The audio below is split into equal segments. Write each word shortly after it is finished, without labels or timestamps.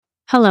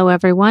Hello,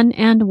 everyone,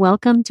 and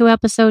welcome to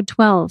episode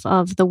 12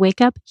 of the Wake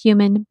Up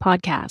Human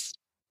podcast.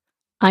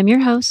 I'm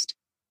your host,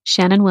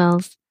 Shannon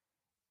Wills,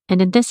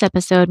 and in this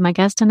episode, my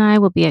guest and I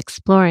will be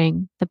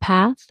exploring the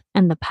path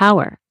and the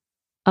power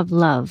of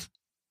love.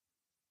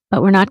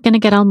 But we're not going to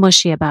get all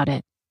mushy about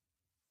it.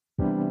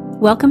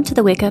 Welcome to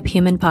the Wake Up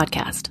Human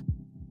podcast.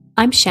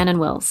 I'm Shannon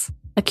Wills,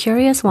 a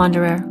curious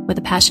wanderer with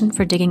a passion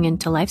for digging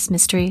into life's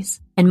mysteries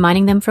and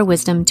mining them for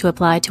wisdom to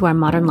apply to our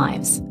modern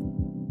lives.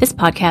 This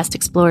podcast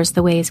explores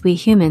the ways we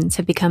humans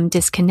have become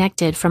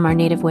disconnected from our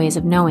native ways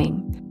of knowing,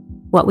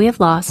 what we have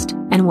lost,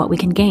 and what we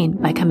can gain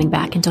by coming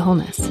back into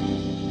wholeness.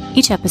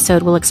 Each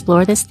episode will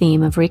explore this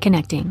theme of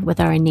reconnecting with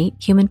our innate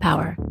human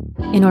power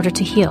in order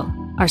to heal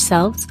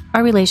ourselves,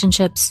 our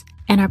relationships,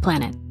 and our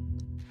planet.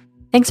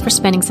 Thanks for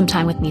spending some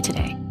time with me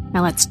today.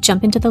 Now let's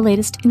jump into the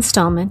latest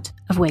installment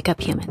of Wake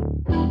Up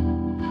Human.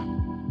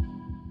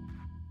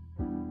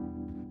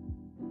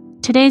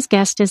 Today's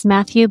guest is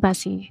Matthew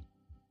Busse,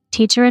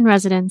 teacher in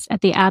residence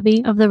at the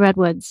Abbey of the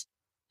Redwoods,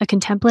 a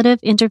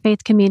contemplative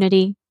interfaith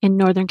community in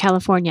Northern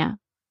California.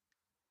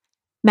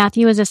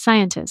 Matthew is a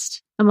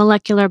scientist, a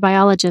molecular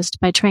biologist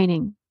by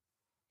training,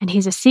 and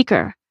he's a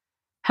seeker,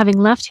 having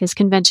left his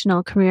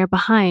conventional career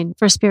behind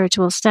for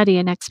spiritual study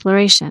and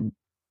exploration,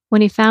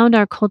 when he found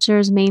our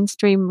culture's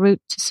mainstream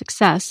route to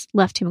success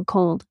left him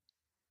cold.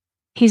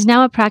 He's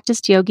now a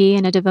practiced yogi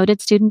and a devoted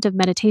student of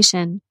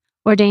meditation,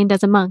 ordained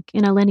as a monk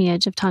in a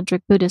lineage of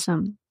Tantric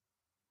Buddhism.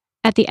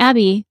 At the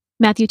Abbey,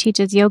 Matthew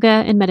teaches yoga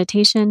and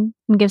meditation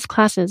and gives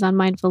classes on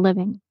mindful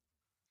living.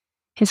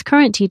 His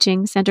current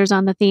teaching centers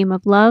on the theme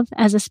of love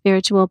as a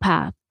spiritual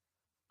path,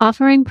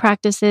 offering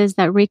practices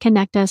that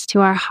reconnect us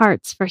to our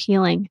hearts for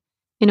healing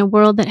in a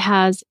world that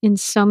has, in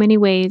so many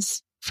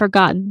ways,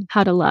 forgotten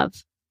how to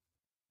love.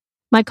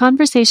 My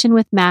conversation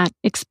with Matt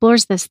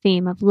explores this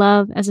theme of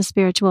love as a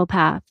spiritual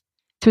path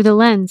through the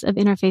lens of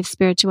interfaith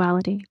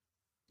spirituality.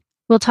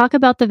 We'll talk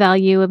about the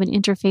value of an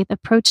interfaith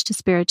approach to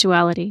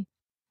spirituality,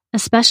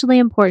 especially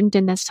important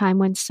in this time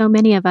when so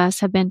many of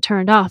us have been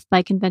turned off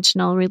by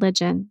conventional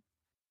religion.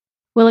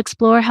 We'll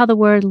explore how the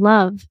word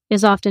love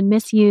is often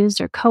misused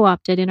or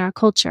co-opted in our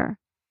culture,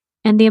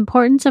 and the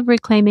importance of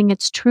reclaiming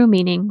its true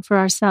meaning for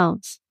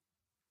ourselves.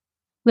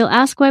 We'll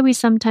ask why we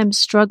sometimes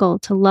struggle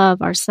to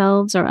love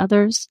ourselves or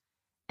others,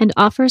 and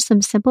offer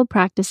some simple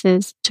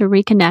practices to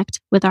reconnect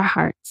with our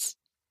hearts.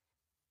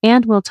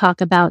 And we'll talk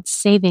about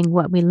saving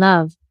what we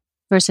love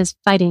versus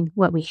fighting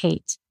what we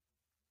hate.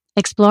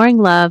 Exploring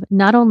love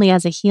not only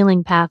as a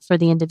healing path for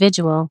the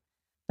individual,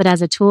 but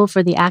as a tool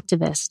for the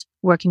activist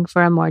working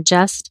for a more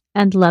just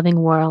and loving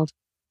world.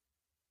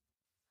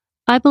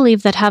 I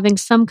believe that having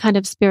some kind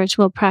of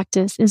spiritual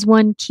practice is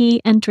one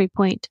key entry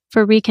point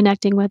for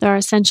reconnecting with our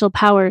essential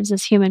powers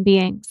as human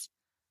beings.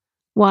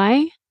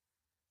 Why?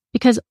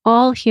 Because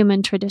all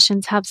human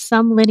traditions have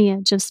some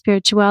lineage of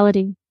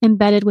spirituality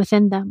embedded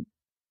within them,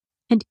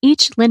 and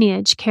each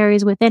lineage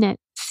carries within it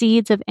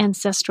seeds of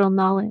ancestral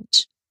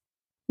knowledge.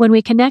 When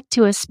we connect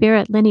to a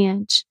spirit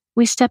lineage,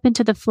 we step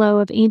into the flow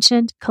of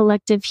ancient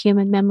collective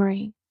human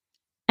memory,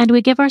 and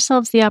we give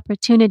ourselves the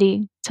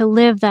opportunity to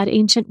live that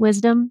ancient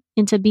wisdom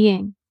into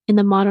being in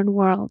the modern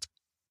world.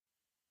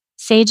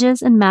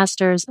 Sages and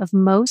masters of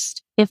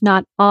most, if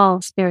not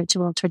all,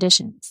 spiritual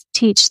traditions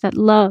teach that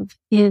love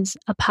is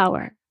a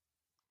power.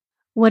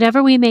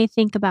 Whatever we may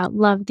think about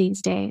love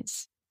these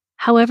days,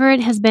 however it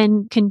has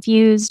been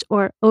confused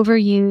or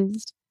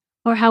overused,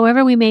 or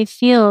however we may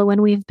feel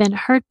when we've been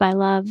hurt by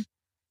love,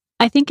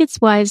 I think it's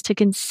wise to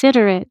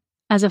consider it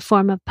as a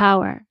form of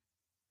power.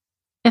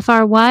 If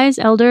our wise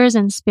elders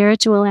and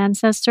spiritual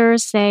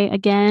ancestors say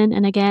again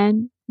and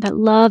again that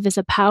love is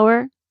a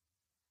power,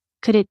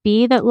 could it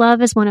be that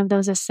love is one of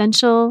those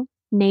essential,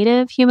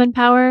 native human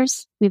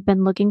powers we've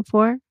been looking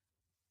for?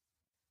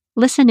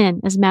 Listen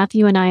in as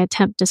Matthew and I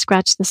attempt to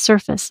scratch the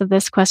surface of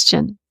this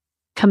question,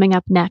 coming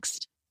up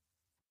next.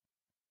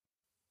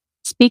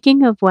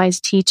 Speaking of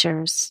wise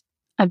teachers,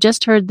 I've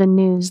just heard the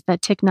news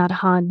that Thich Nhat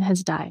Hanh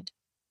has died.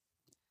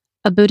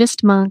 A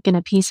Buddhist monk and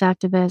a peace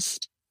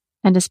activist,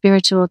 and a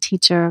spiritual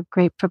teacher of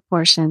great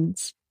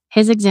proportions,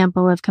 his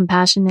example of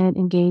compassionate,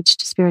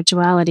 engaged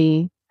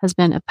spirituality has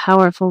been a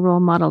powerful role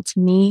model to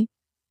me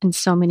and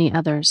so many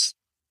others.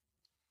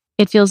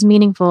 It feels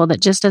meaningful that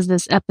just as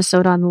this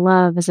episode on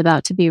love is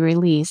about to be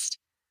released,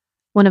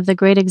 one of the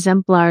great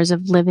exemplars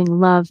of living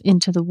love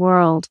into the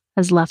world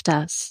has left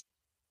us.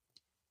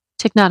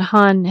 Thich Nhat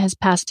Hanh has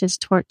passed his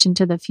torch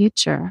into the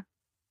future.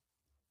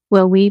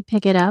 Will we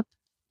pick it up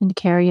and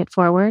carry it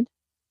forward?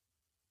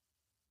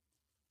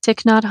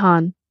 Thich Nhat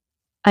Hanh,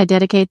 I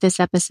dedicate this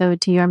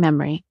episode to your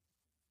memory.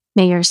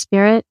 May your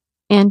spirit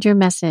and your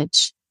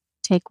message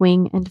take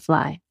wing and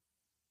fly.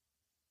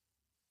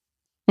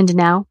 And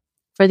now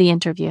for the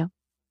interview.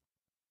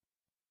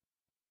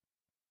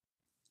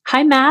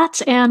 Hi,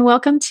 Matt, and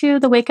welcome to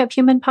the Wake Up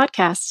Human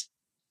podcast.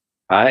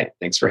 Hi,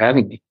 thanks for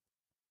having me.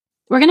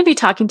 We're going to be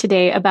talking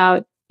today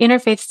about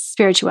interfaith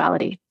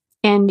spirituality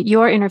and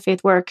your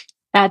interfaith work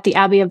at the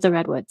Abbey of the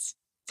Redwoods.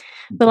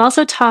 We'll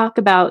also talk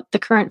about the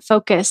current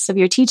focus of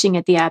your teaching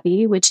at the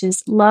Abbey, which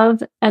is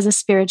love as a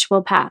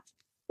spiritual path.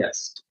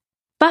 Yes.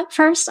 But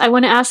first, I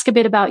want to ask a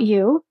bit about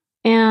you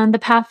and the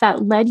path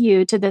that led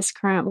you to this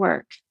current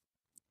work.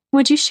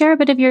 Would you share a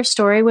bit of your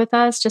story with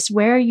us, just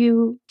where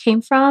you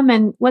came from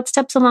and what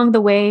steps along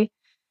the way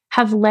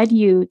have led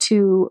you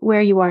to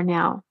where you are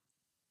now?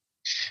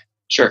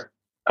 Sure.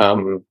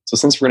 So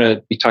since we're going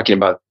to be talking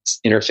about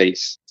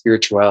interfaith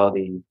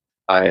spirituality,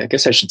 I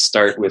guess I should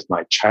start with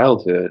my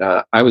childhood.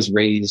 I was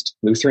raised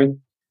Lutheran,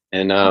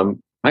 and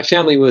my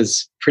family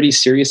was pretty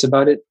serious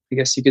about it, I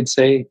guess you could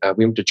say.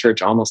 We went to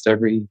church almost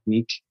every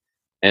week,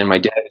 and my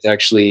dad is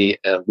actually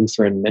a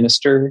Lutheran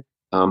minister,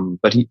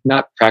 but he's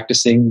not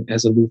practicing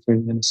as a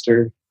Lutheran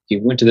minister. He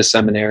went to the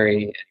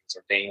seminary and he was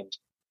ordained.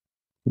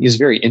 He was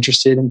very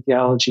interested in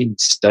theology. He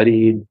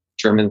studied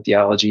German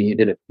theology.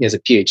 He has a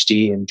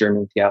PhD in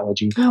German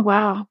theology. Oh,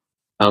 wow.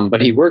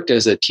 But he worked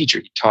as a teacher.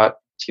 He taught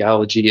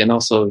theology, and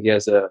also he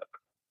has a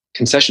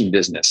concession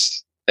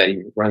business that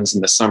he runs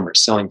in the summer,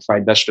 selling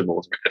fried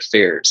vegetables at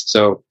fairs.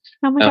 Oh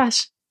my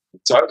gosh.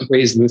 So I was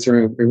raised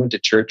Lutheran. We went to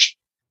church,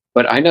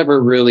 but I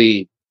never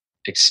really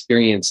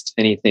experienced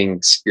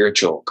anything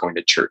spiritual going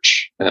to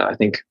church. I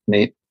think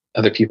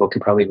other people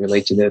can probably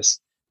relate to this.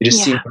 It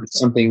just seemed like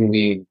something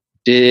we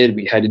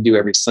had to do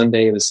every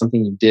Sunday. It was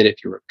something you did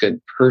if you were a good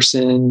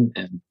person.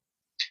 And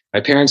my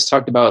parents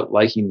talked about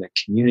liking the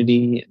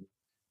community. And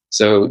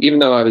so even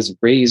though I was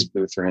raised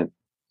Lutheran,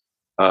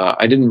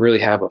 I didn't really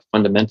have a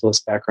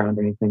fundamentalist background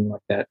or anything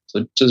like that.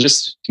 So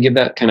just to give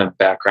that kind of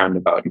background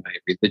about my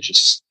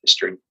religious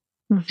history.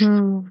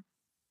 Mm-hmm.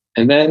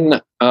 And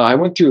then I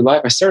went through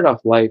life. I started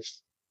off life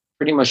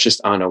pretty much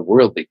just on a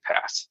worldly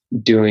path,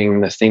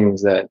 doing the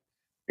things that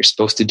you're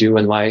supposed to do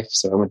in life.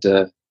 So I went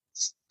to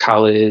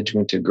college,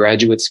 went to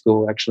graduate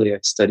school. Actually, I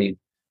studied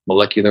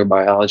molecular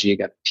biology,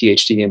 got a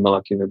PhD in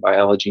molecular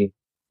biology.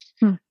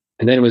 And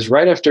then it was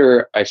right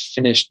after I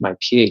finished my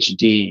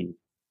PhD,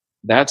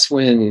 that's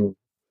when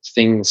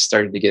things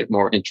started to get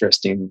more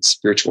interesting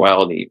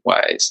spirituality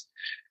wise.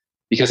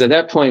 Because at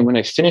that point, when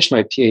I finished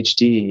my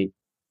PhD,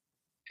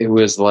 it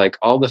was like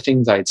all the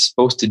things I'd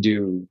supposed to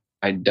do,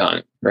 I'd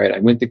done, right? I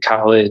went to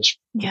college,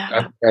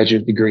 got a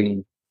graduate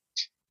degree,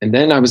 and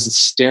then I was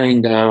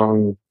staring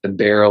down the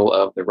barrel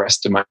of the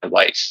rest of my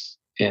life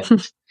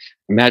and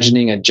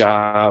imagining a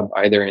job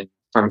either in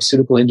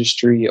pharmaceutical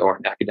industry or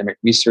in academic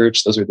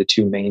research. Those are the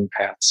two main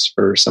paths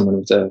for someone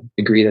with a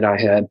degree that I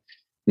had.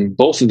 And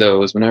both of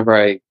those, whenever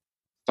I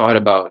thought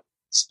about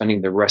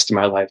spending the rest of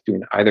my life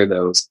doing either of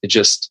those, it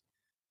just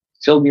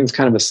filled me with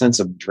kind of a sense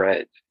of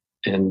dread.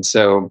 And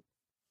so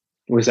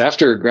it was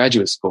after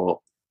graduate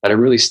school that I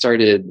really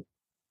started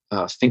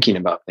thinking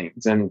about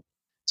things. And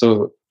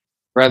so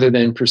rather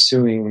than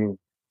pursuing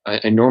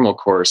a normal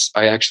course,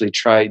 I actually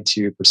tried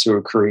to pursue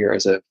a career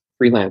as a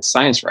freelance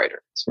science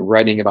writer. So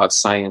writing about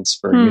science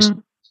for news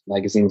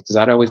magazines, because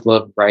I'd always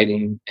loved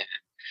writing and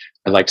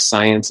I liked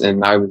science.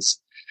 And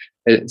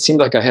it seemed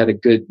like I had a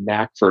good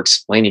knack for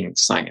explaining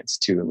science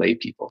to lay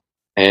people.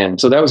 And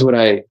so that was what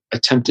I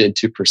attempted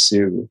to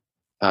pursue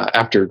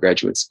after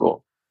graduate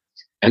school.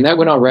 And that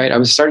went all right. I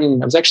was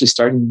actually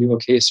starting to do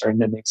okay, starting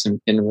to make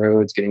some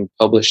inroads, getting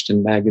published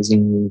in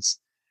magazines,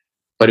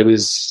 but it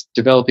was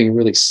developing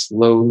really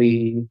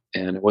slowly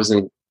and it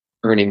wasn't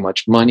earning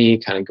much money,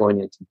 kind of going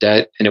into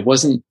debt. And it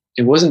wasn't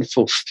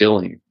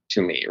fulfilling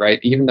to me, right?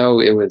 Even though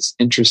it was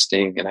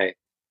interesting and I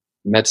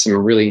had some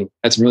really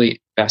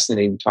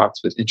fascinating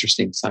talks with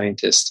interesting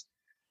scientists,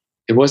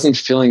 it wasn't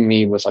filling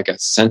me with like a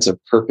sense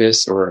of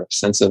purpose or a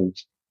sense of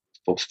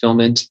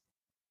fulfillment.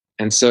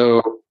 And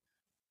so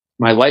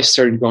my life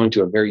started going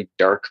to a very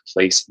dark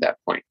place at that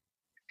point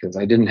because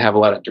I didn't have a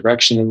lot of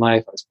direction in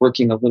life. I was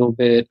working a little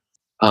bit,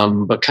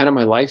 but kind of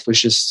my life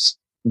was just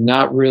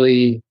not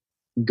really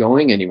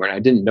going anywhere. And I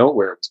didn't know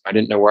where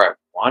I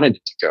wanted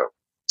it to go.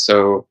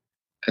 So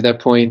at that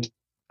point,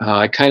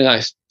 I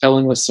fell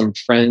in with some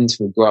friends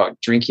who would go out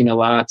drinking a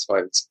lot. So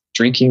I was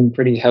drinking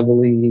pretty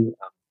heavily.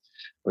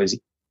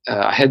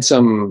 I had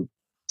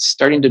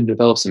starting to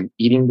develop some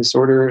eating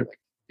disorder, like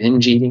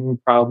binge eating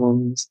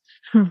problems.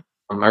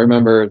 I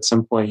remember at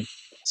some point,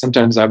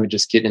 sometimes I would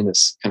just get in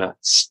this kind of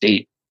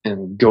state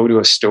and go to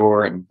a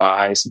store and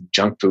buy some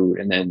junk food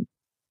and then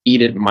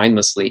eat it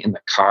mindlessly in the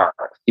car,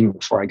 even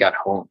before I got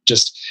home.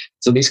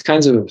 So these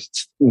kinds of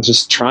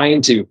just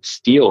trying to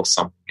feel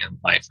something in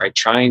life, right?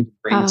 Trying to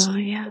bring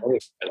something away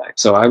from my life.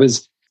 So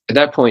at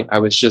that point, I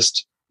was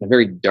just in a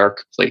very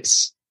dark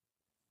place.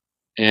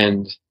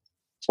 And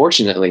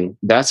fortunately,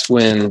 that's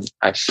when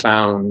I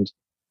found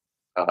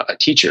a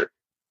teacher,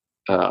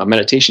 a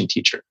meditation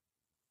teacher,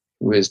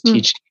 who was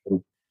teaching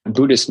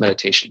Buddhist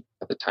meditation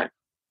at the time.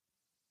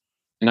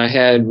 And I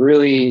had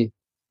really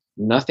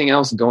nothing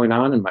else going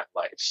on in my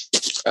life.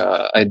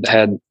 I'd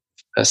had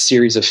a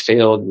series of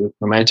failed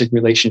romantic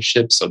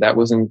relationships, so that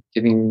wasn't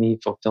giving me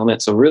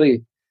fulfillment. So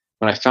really,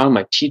 when I found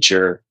my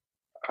teacher,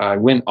 I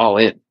went all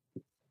in.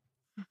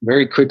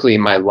 Very quickly,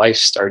 my life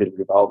started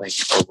revolving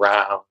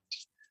around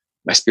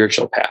my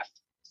spiritual path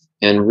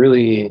and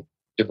really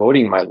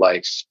devoting my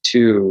life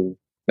to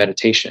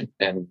meditation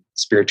and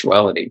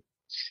spirituality.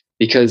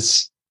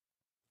 Because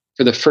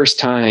for the first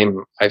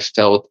time, I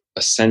felt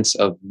a sense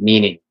of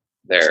meaning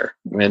there.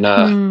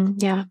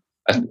 And Yeah.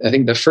 I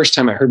think the first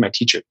time I heard my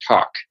teacher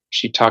talk,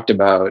 she talked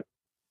about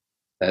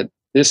that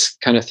this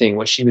kind of thing,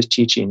 what she was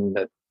teaching,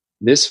 that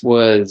this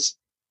was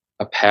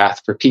a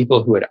path for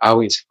people who had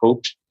always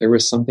hoped there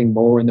was something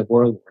more in the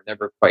world, were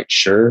never quite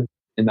sure.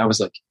 And I was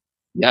like,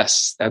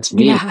 yes, that's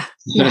me. Yeah.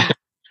 Yeah.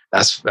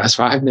 That's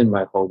why I've been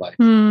my whole life.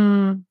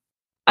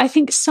 I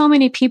think so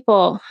many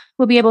people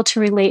will be able to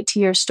relate to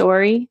your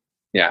story.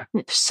 Yeah.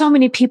 So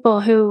many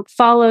people who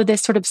follow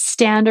this sort of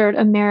standard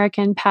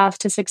American path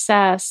to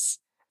success.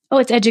 Oh,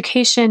 it's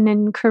education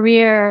and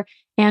career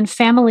and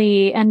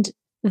family. And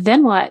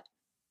then what?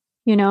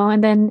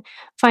 And then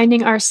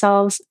finding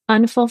ourselves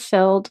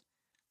unfulfilled,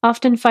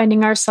 often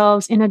finding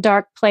ourselves in a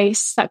dark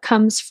place that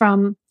comes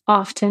from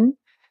often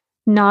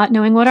not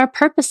knowing what our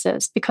purpose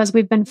is because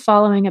we've been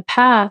following a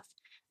path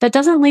that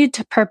doesn't lead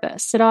to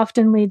purpose. It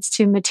often leads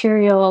to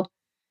material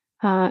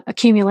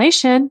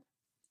accumulation.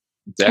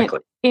 Exactly.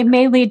 It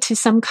may lead to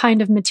some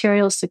kind of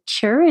material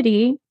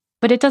security,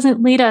 but it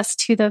doesn't lead us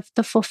to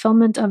the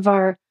fulfillment of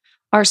our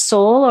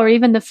soul or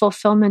even the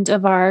fulfillment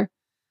of our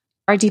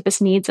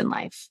deepest needs in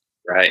life.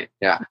 Right.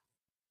 Yeah.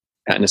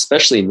 And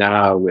especially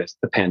now with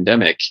the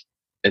pandemic,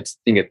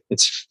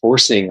 it's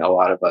forcing a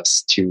lot of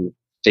us to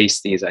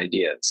face these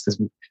ideas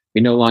because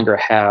we no longer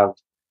have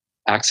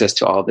access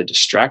to all the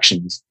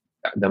distractions,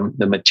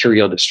 the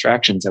material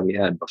distractions that we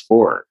had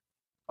before.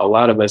 A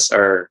lot of us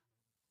are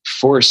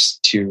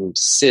forced to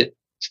sit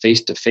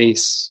face to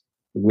face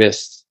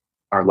with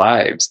our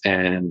lives,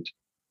 and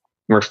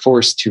we're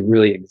forced to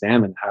really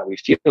examine how we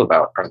feel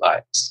about our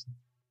lives.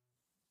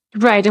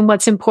 Right. And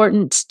what's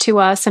important to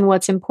us and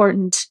what's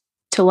important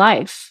to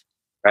life.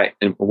 Right.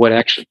 And what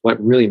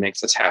really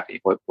makes us happy,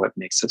 what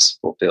makes us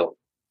fulfilled.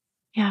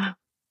 Yeah.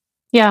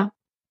 Yeah.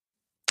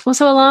 Well,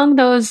 so along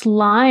those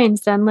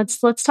lines, then let's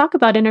talk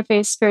about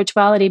interfaith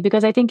spirituality,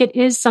 because I think it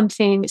is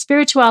something.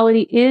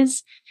 Spirituality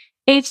is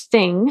a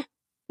thing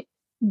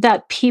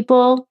that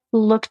people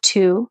look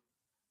to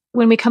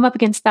when we come up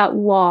against that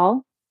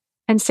wall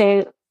and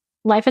say,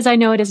 life as I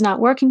know it is not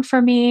working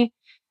for me.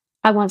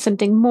 I want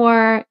something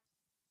more.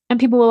 And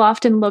people will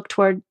often look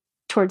toward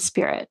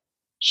spirit.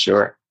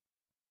 Sure.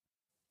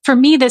 For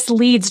me, this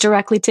leads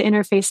directly to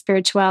interfaith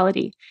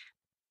spirituality.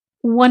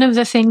 One of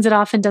the things that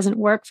often doesn't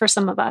work for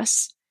some of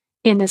us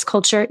in this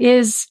culture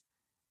is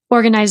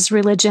organized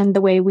religion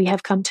the way we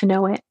have come to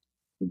know it.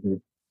 Mm-hmm.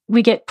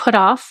 We get put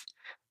off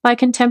by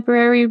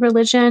contemporary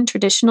religion,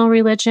 traditional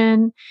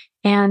religion,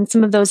 and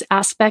some of those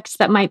aspects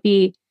that might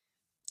be,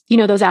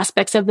 those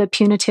aspects of the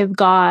punitive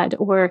God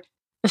or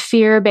the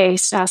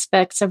fear-based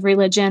aspects of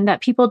religion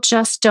that people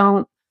just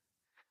don't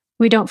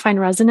find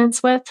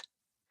resonance with.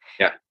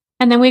 Yeah.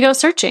 And then we go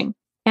searching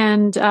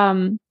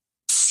and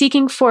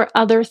seeking for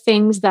other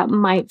things that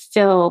might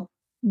fill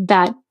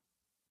that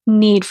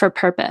need for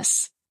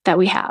purpose that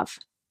we have.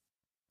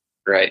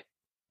 Right.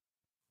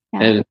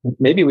 Yeah. And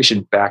maybe we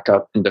should back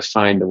up and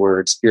define the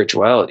word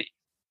spirituality.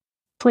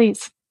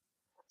 Please.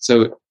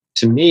 So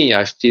to me,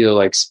 I feel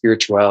like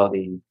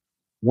spirituality,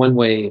 one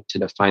way to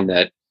define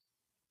that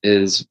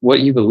is what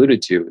you've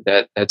alluded to,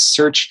 that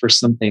search for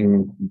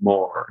something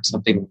more,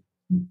 something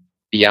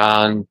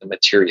beyond the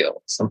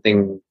material,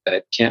 something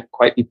that can't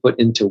quite be put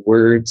into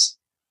words,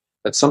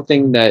 but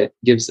something that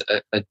gives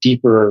a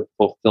deeper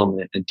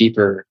fulfillment, a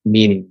deeper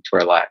meaning to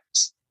our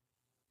lives.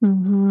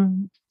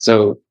 Mm-hmm.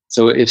 So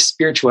if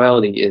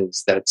spirituality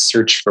is that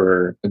search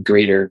for a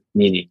greater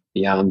meaning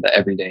beyond the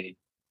everyday,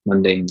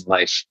 mundane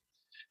life,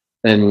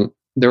 then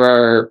there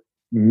are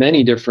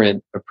many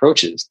different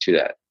approaches to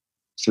that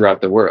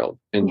throughout the world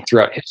and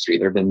throughout history.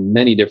 There have been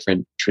many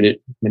different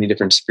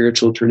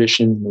spiritual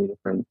traditions, many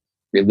different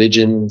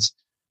religions,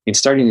 and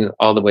starting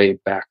all the way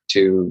back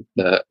to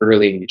the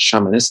early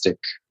shamanistic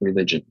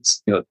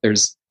religions.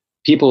 There's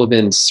people have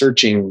been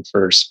searching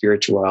for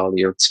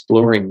spirituality or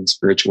exploring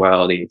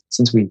spirituality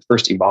since we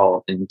first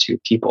evolved into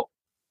people.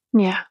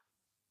 Yeah.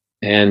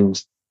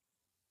 And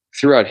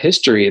throughout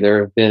history, there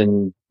have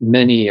been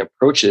many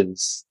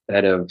approaches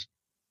that have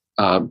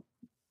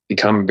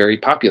become very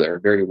popular,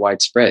 very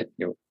widespread.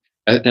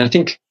 And I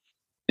think,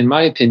 in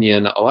my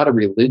opinion, a lot of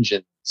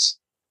religions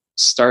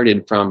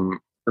started from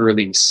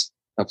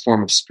a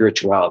form of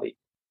spirituality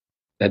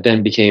that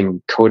then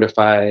became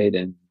codified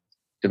and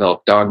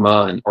developed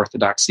dogma and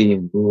orthodoxy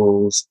and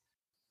rules.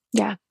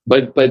 Yeah.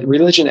 But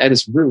religion at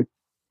its root,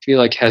 I feel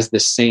like, has the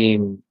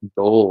same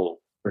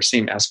goal or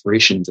same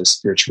aspirations as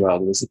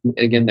spirituality. Is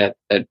again that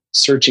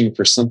searching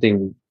for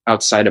something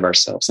outside of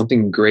ourselves,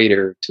 something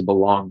greater to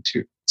belong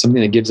to,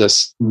 something that gives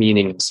us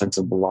meaning and a sense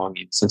of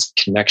belonging, a sense of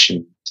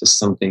connection to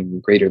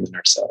something greater than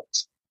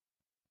ourselves.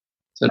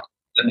 So does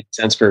that make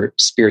sense for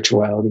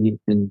spirituality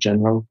in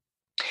general?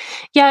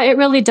 Yeah, it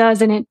really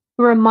does. And it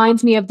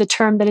reminds me of the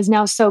term that is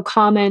now so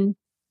common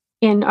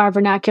in our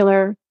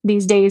vernacular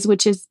these days,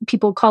 which is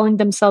people calling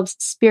themselves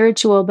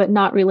spiritual but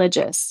not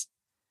religious.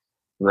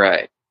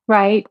 Right.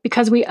 Right?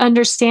 Because we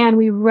understand,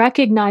 we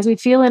recognize, we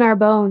feel in our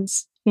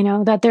bones,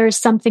 that there is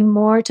something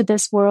more to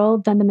this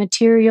world than the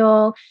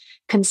material,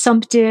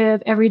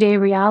 consumptive, everyday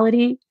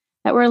reality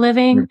that we're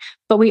living. Mm-hmm.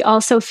 But we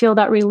also feel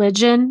that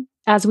religion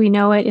as we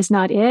know it is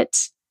not it.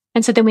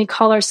 And so then we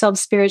call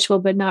ourselves spiritual,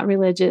 but not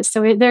religious.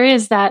 So there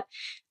is that,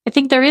 I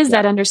think there is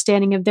that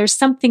understanding of there's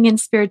something in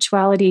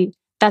spirituality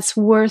that's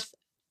worth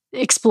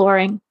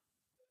exploring.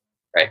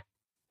 Right.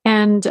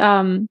 And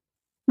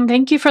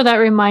thank you for that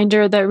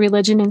reminder that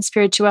religion and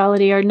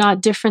spirituality are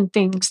not different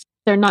things.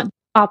 They're not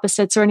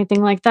opposites or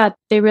anything like that.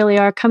 They really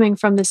are coming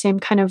from the same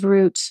kind of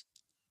roots.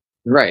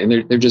 Right.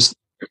 And they're just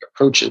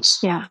approaches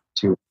to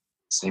the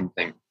same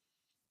thing.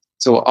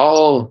 So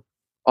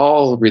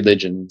all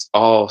religions,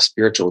 all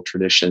spiritual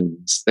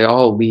traditions, they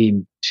all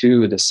lead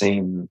to the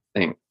same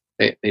thing.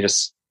 They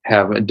just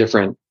have a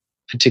different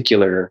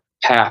particular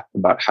path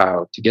about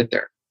how to get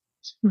there.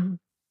 Mm-hmm.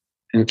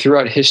 And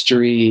throughout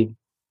history,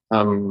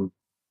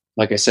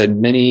 like I said,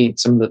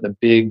 some of the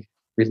big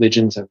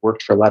religions have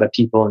worked for a lot of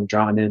people and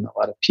drawn in a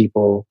lot of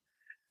people.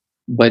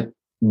 But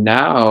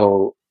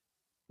now,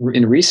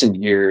 in recent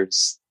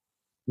years,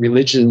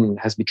 religion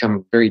has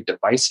become very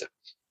divisive.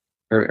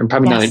 And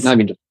probably not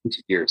even just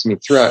recent years. I mean,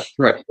 throughout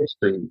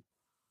history,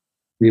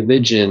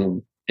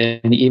 religion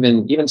and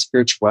even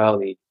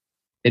spirituality,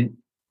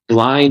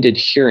 blind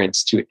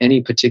adherence to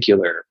any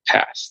particular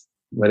path,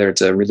 whether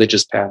it's a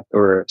religious path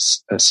or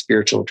a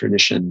spiritual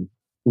tradition,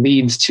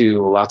 leads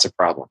to lots of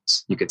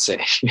problems, you could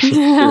say.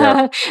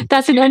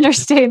 That's an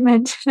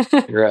understatement.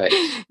 Right.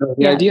 So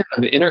the idea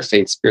of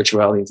interfaith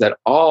spirituality is that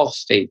all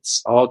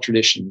faiths, all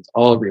traditions,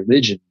 all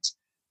religions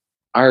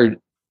are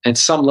at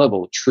some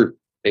level true.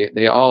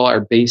 They all are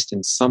based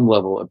in some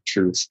level of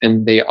truth,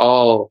 and they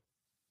all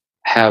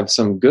have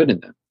some good in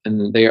them,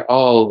 and they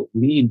all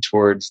lead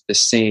towards the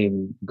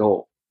same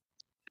goal.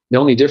 The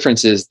only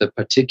difference is the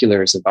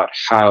particulars about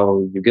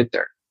how you get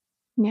there.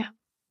 Yeah.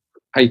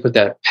 How you put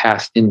that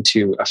path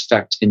into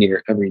effect in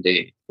your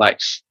everyday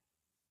life.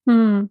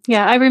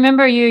 Yeah, I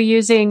remember you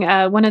using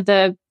one of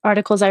the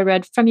articles I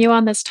read from you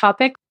on this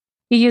topic.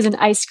 You use an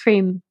ice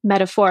cream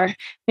metaphor,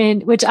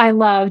 which I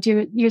loved.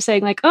 You're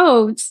saying like,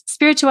 oh,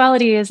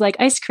 spirituality is like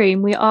ice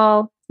cream.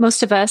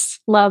 Most of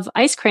us love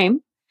ice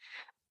cream,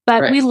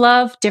 but we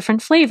love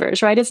different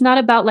flavors, right? It's not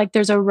about like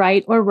there's a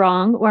right or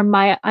wrong, or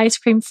my ice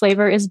cream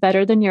flavor is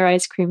better than your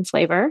ice cream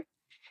flavor.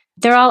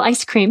 They're all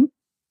ice cream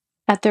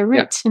at their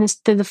root. And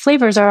the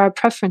flavors are our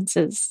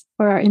preferences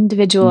or our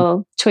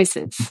individual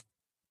choices.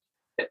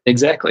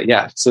 Exactly.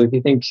 Yeah. So if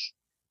you think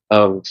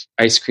of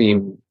ice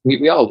cream,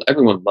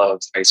 everyone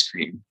loves ice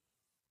cream,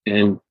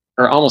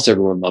 or almost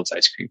everyone loves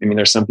ice cream. I mean,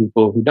 there's some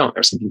people who don't.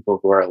 There's some people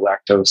who are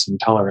lactose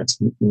intolerant,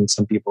 and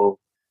some people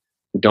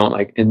who don't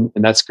like, and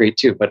that's great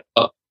too. But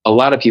a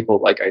lot of people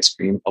like ice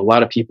cream. A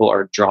lot of people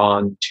are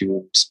drawn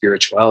to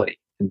spirituality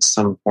in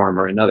some form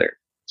or another.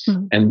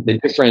 Mm-hmm. And the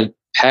different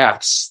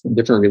paths, the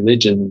different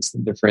religions, the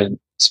different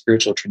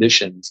spiritual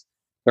traditions,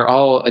 they're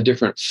all a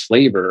different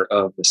flavor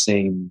of the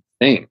same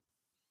thing,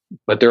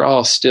 but they're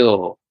all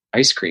still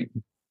ice cream,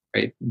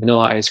 right?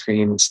 Vanilla ice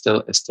cream is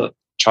still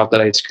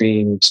chocolate ice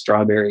cream,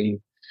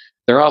 strawberry.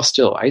 They're all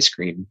still ice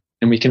cream,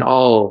 and we can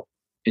all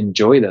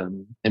enjoy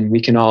them, and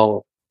we can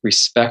all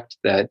respect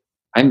that.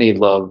 I may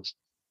love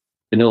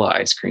vanilla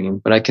ice cream,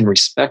 but I can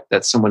respect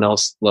that someone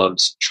else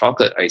loves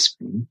chocolate ice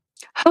cream.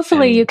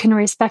 Hopefully you can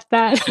respect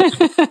that.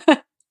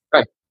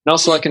 Right. And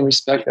also I can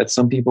respect that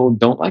some people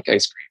don't like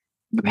ice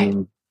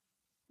cream.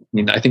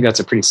 Right. I think that's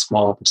a pretty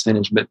small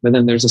percentage, but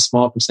then there's a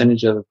small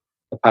percentage of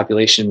the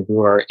population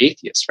who are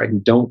atheists, right? Who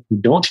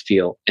don't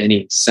feel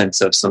any sense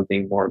of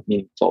something more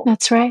meaningful.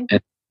 That's right.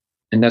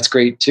 And that's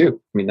great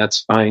too. I mean,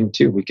 that's fine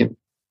too.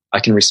 I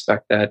can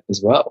respect that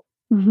as well.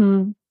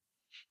 Mm-hmm.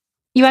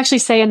 You actually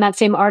say in that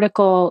same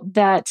article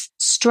that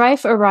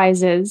strife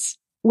arises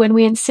when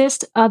we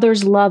insist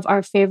others love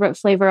our favorite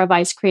flavor of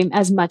ice cream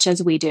as much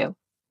as we do.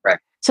 Right.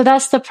 So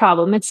that's the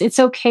problem. It's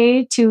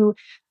okay to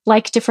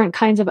like different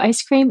kinds of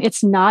ice cream.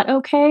 It's not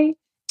okay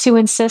to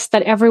insist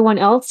that everyone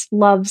else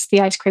loves the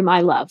ice cream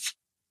I love.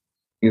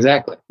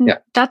 Exactly. Yeah.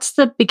 That's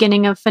the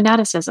beginning of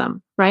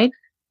fanaticism, right?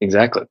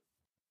 Exactly.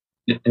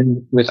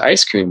 And with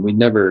ice cream, we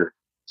never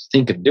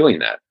think of doing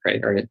that, right?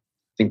 Or I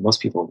think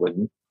most people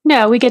wouldn't.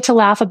 No, we get to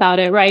laugh about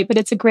it, right? But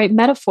it's a great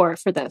metaphor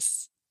for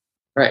this.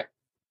 Right.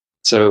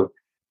 So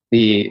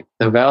the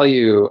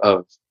value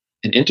of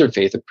an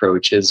interfaith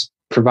approach is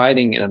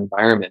providing an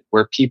environment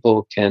where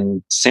people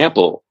can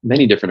sample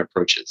many different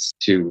approaches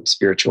to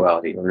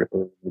spirituality or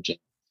religion,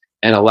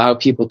 and allow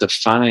people to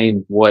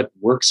find what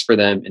works for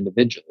them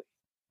individually.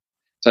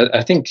 So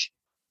I think,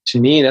 to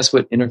me, that's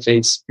what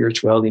interfaith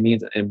spirituality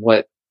means, and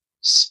what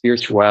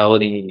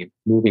spirituality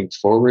moving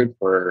forward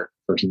for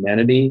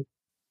humanity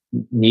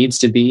needs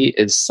to be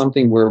is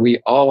something where we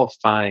all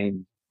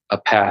find a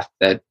path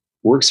that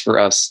works for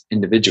us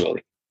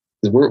individually.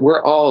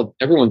 Because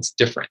everyone's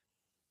different,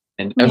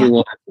 and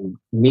everyone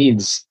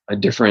needs a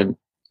different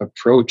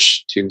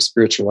approach to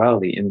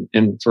spirituality,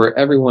 and for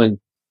everyone,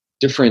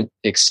 different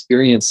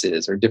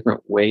experiences or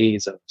different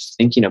ways of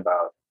thinking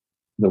about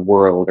the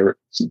world, or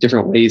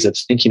different ways of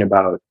thinking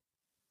about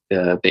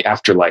the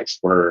afterlife,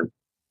 or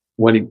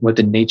what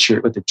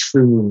the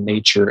true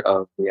nature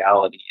of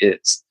reality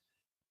is.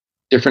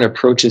 Different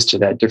approaches to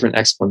that, different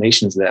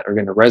explanations of that are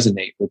going to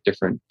resonate with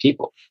different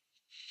people.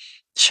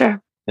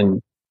 Sure.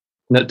 And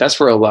that's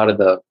where a lot of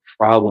the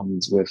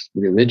problems with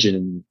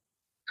religion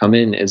come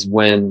in, is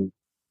when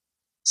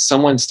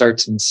someone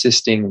starts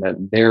insisting that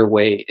their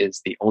way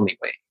is the only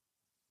way.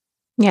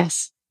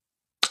 Yes.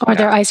 Or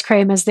their ice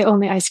cream is the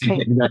only ice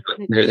cream.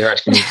 Exactly. Their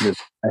ice cream is the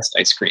best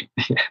ice cream.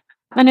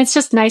 And it's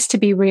just nice to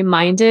be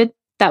reminded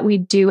that we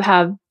do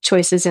have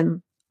choices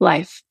in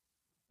life.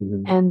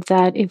 Mhm. And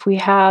that if we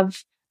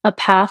have a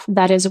path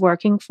that is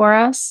working for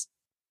us,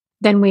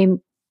 then we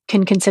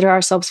can consider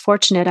ourselves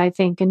fortunate, I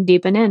think, and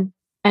deepen in.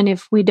 And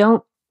if we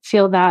don't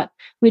feel that,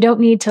 we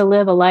don't need to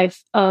live a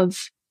life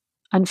of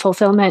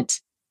unfulfillment.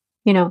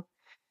 You know,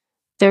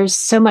 there's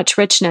so much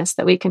richness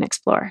that we can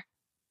explore.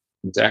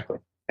 Exactly.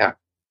 Yeah.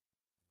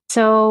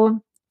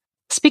 So,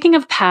 speaking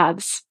of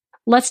paths,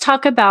 let's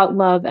talk about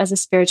love as a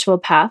spiritual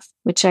path,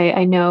 which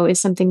I know is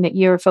something that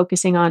you're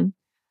focusing on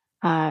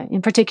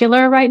in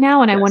particular right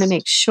now. And I want to Yes.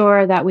 make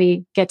sure that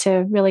we get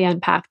to really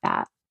unpack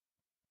that.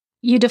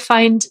 You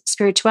defined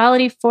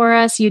spirituality for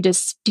us. You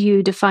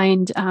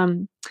defined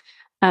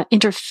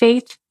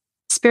interfaith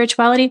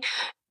spirituality.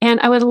 And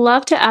I would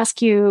love to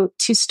ask you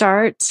to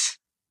start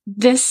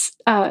this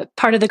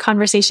part of the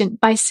conversation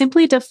by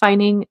simply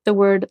defining the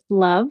word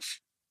love.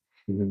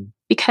 Mhm.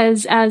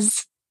 Because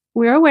as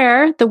we're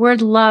aware, the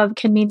word love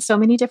can mean so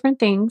many different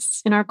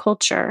things in our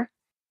culture.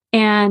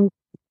 And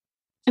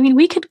I mean,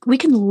 we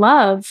can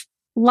love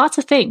lots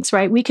of things,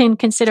 right? We can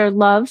consider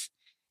love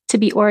to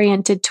be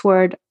oriented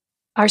toward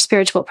our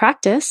spiritual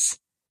practice,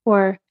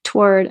 or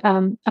toward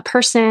a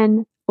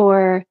person,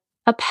 or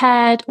a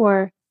pet,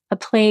 or a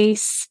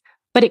place.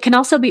 But it can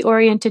also be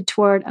oriented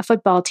toward a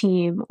football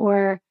team,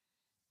 or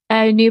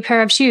a new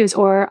pair of shoes,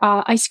 or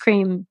ice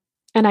cream,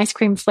 an ice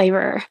cream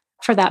flavor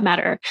for that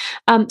matter.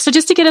 So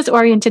just to get us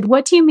oriented,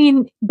 what do you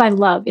mean by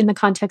love in the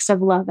context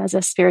of love as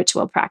a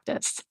spiritual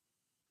practice?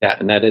 Yeah.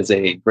 And that is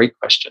a great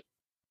question.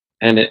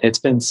 And it's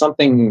been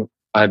something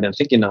I've been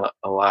thinking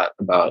a lot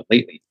about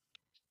lately.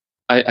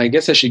 I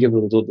guess I should give a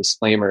little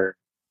disclaimer.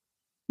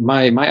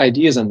 My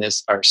ideas on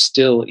this are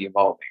still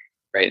evolving,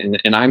 right?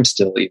 And I'm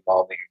still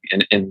evolving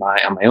in on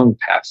my own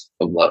path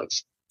of love.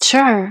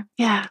 Sure.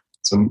 Yeah.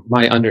 So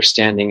my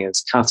understanding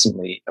is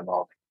constantly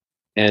evolving.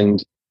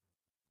 And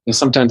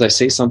sometimes I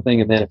say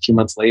something, and then a few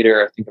months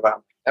later, I think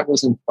about, that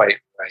wasn't quite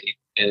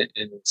right.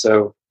 And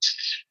so,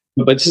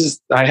 but this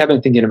is, I have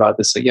been thinking about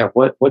this. So yeah,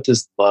 what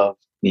does love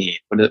mean?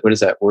 What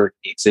does that word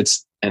mean?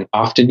 It's an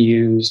often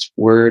used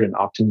word, an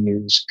often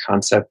used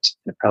concept,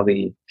 and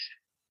probably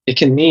it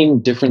can mean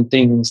different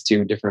things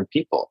to different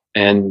people.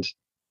 And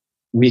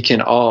we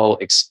can all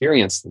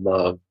experience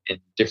love in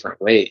different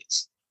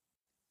ways.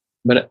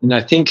 But and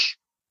I think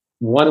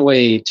one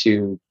way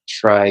to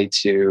try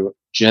to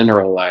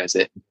generalize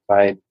it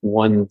by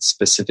one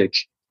specific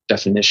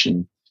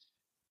definition,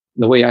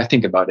 the way I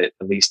think about it,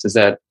 at least, is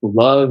that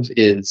love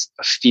is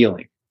a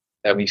feeling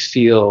that we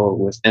feel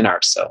within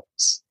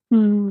ourselves.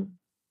 Mm.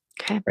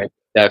 Okay. Right?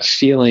 That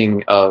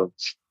feeling of,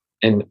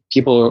 and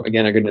people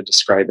again are going to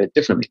describe it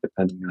differently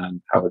depending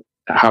on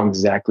how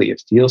exactly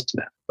it feels to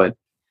them. But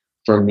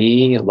for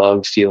me,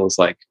 love feels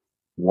like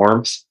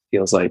warmth,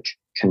 feels like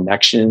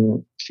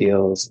connection,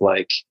 feels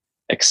like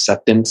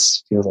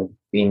acceptance, feels like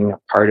being a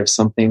part of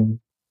something.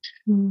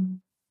 Mm.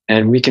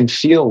 And we can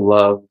feel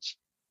love,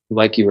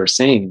 like you were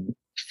saying,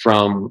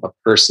 from a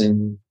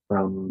person,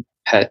 from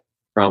pet,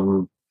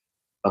 from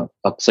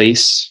a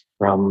place,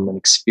 from an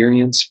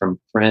experience, from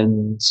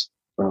friends,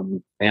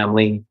 from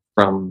family,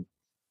 from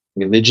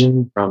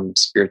religion, from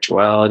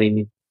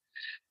spirituality.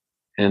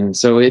 And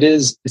so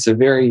it's a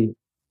very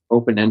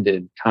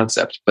open-ended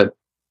concept, but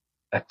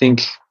I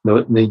think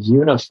the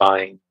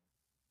unifying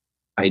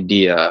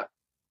idea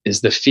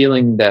is the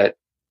feeling that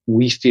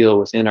we feel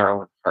within our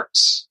own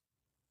hearts.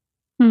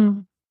 Hmm.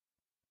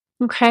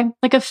 Okay.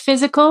 Like is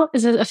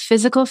it a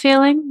physical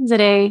feeling?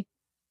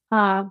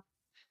 Uh,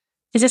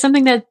 is it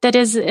something that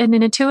is an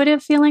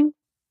intuitive feeling?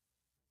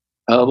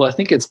 Well, I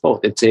think it's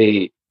both.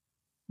 Maybe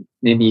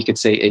you could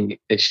say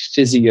a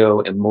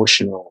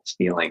physio-emotional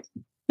feeling,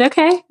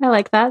 Okay. I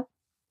like that.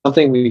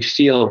 something we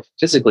feel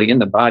physically in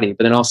the body,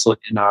 but then also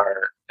in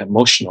our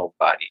emotional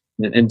body.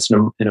 And it's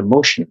an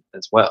emotion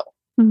as well.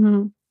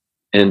 Mm-hmm.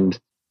 And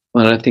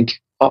well, I think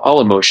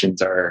all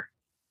emotions are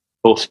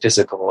both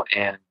physical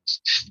and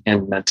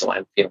mental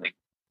and feeling.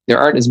 There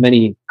aren't as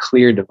many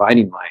clear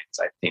dividing lines,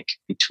 I think,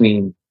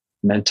 between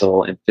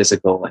mental and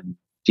physical and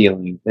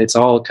feeling. It's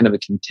all kind of a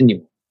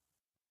continuum.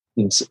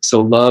 And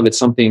so love, it's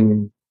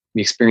something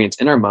we experience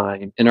in our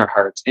mind, in our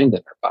hearts, and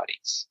in our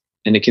bodies.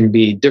 And it can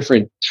be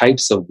different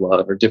types of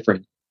love, or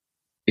different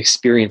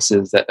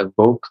experiences that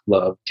evoke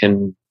love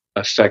can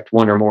affect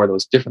one or more of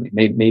those differently.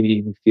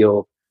 Maybe we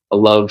feel a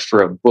love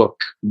for a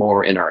book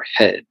more in our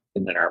head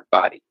than in our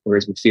body,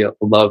 whereas we feel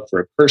a love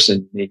for a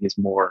person maybe is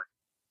more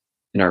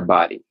in our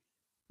body.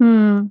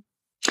 Hmm.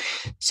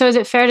 So is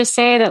it fair to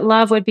say that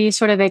love would be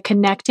sort of a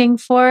connecting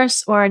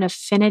force, or an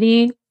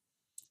affinity,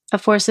 a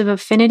force of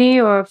affinity,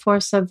 or a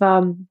force of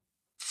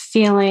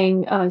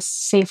feeling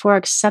safe or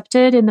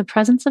accepted in the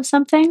presence of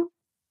something?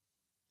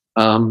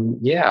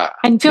 Yeah.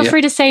 And feel Yeah.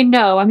 free to say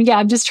no.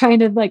 I'm just trying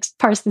to like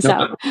parse this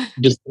out.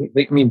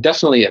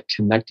 Definitely a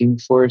connecting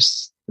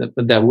force.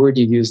 That word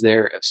you use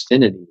there,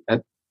 affinity,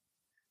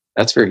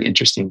 that's very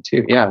interesting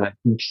too. Yeah. And I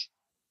think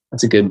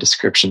that's a good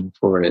description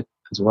for it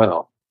as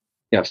well.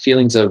 Yeah.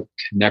 Feelings of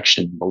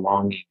connection,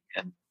 belonging,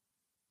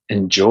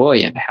 and joy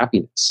and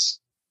happiness.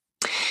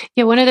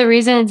 Yeah, one of the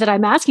reasons that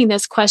I'm asking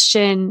this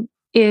question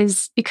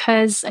is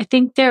because I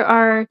think there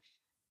are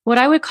what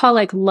I would call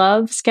like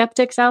love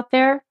skeptics out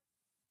there.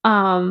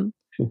 Um,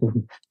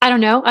 I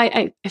don't know.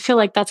 I feel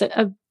like that's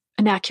an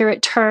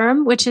accurate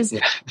term, which is,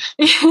 Yeah.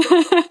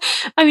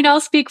 I mean, I'll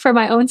speak for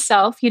my own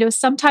self.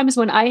 Sometimes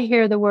when I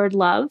hear the word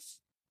love,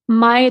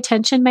 my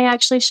attention may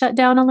actually shut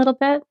down a little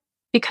bit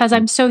because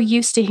I'm so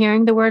used to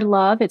hearing the word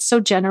love. It's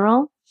so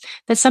general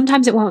that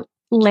sometimes it won't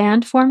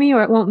land for me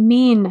or it won't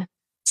mean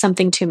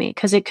something to me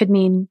because it could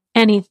mean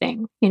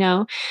anything.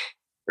 Sure.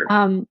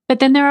 But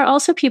then there are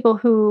also people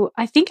who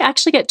I think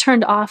actually get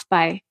turned off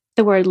by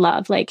the word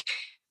love, like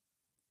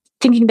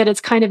thinking that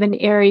it's kind of an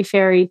airy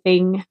fairy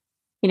thing.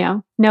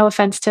 No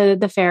offense to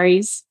the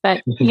fairies,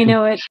 but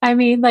I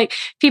mean, like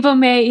people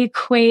may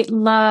equate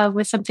love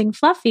with something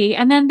fluffy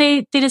and then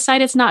they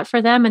decide it's not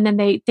for them. And then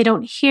they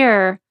don't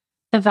hear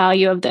the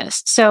value of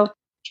this. So,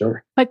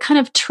 Sure. but kind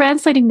of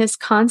translating this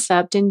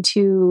concept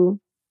into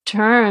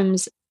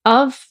terms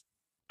of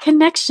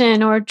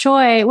connection or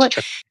joy,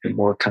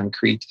 More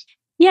concrete.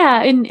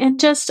 yeah, and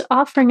just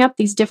offering up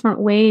these different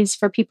ways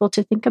for people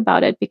to think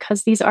about it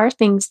because these are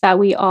things that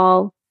we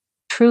all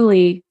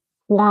truly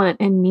want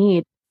and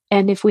need.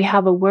 And if we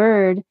have a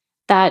word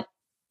that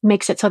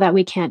makes it so that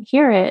we can't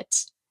hear it,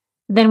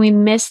 then we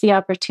miss the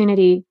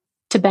opportunity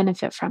to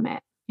benefit from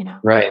it.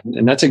 Right.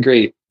 And that's a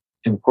great,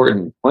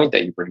 important point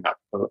that you bring up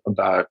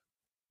about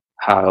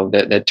how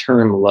that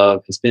term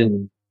love is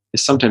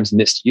sometimes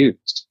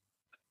misused.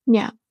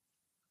 Yeah.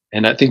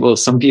 And I think, well,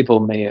 some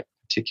people may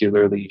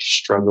particularly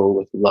struggle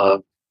with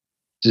love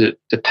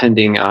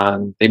depending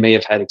on, they may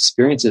have had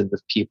experiences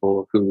with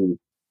people who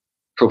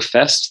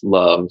professed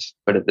love,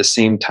 but at the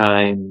same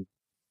time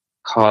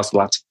caused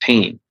lots of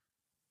pain.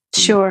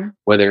 Sure.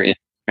 Whether in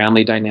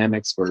family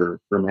dynamics or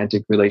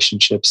romantic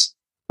relationships.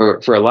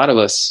 For a lot of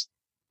us,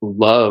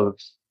 love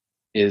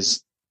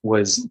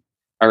was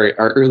our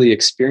early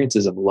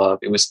experiences of love.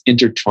 It was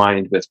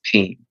intertwined with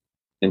pain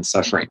and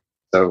suffering.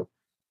 So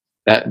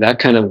that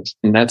kind of,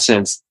 in that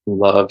sense,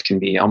 love can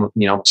be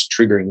almost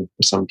triggering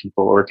for some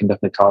people, or it can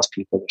definitely cause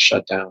people to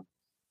shut down.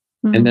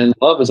 Mm. And then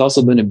love has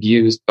also been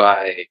abused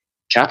by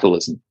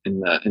capitalism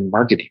in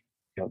marketing.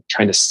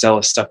 Trying to sell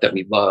us stuff that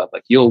we love.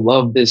 Like, you'll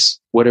love this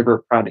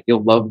whatever product,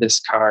 you'll love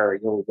this car,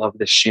 you'll love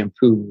this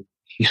shampoo.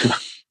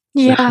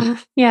 Yeah.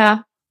 Yeah.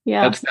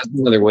 Yeah. That's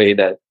another way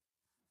that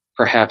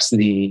perhaps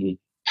the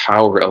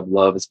power of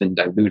love has been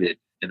diluted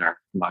in our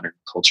modern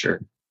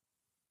culture.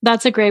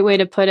 That's a great way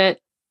to put it.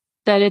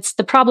 That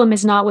the problem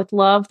is not with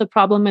love, the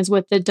problem is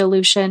with the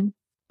dilution.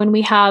 When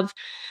we have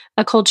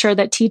a culture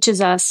that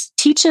teaches us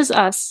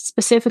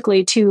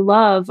specifically to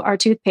love our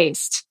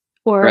toothpaste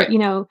or,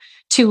 Right.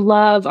 To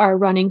love our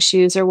running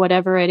shoes or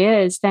whatever it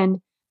is,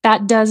 then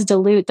that does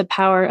dilute the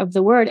power of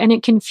the word and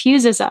it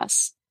confuses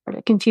us, or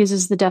it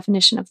confuses the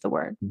definition of the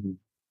word.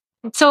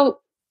 Mm-hmm. So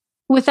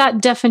with that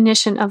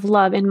definition of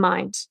love in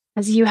mind,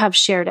 as you have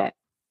shared it,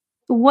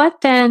 what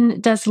then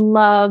does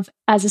love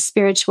as a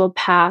spiritual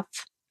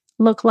path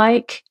look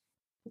like?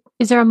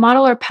 Is there a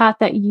model or path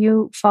that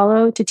you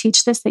follow to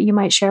teach this that you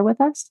might share with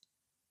us?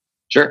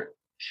 Sure.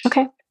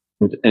 Okay.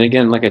 And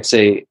again, like I'd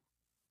say,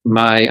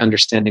 my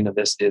understanding of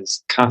this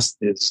is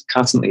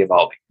constantly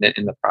evolving,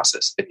 in the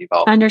process of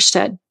evolving.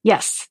 Understood.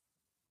 Yes.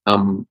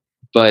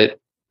 But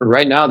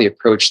right now, the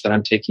approach that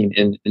I'm taking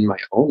in my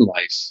own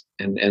life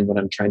and what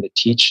I'm trying to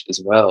teach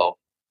as well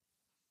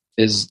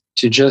is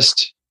to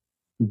just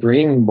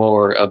bring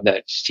more of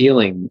that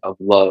feeling of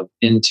love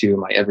into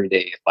my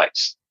everyday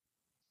life.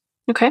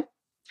 Okay.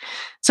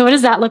 So what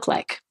does that look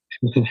like?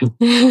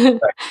 Right.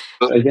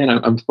 So again,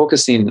 I'm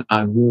focusing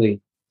on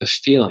really the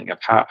feeling of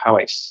how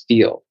I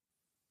feel.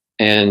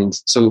 And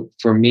so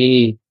for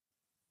me,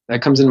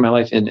 that comes into my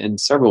life in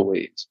several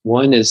ways.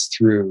 One is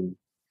through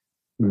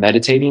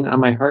meditating on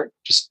my heart,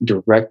 just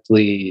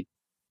directly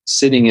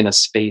sitting in a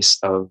space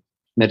of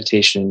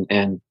meditation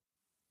and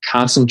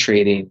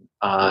concentrating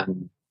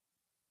on,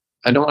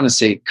 I don't want to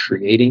say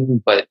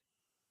creating, but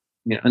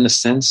in a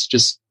sense,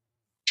 just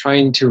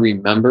trying to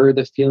remember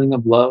the feeling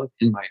of love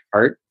in my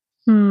heart.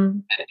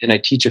 And I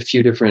teach a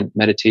few different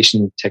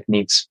meditation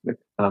techniques,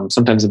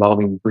 sometimes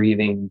involving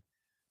breathing,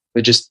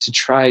 but just to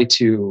try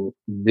to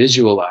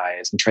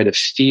visualize and try to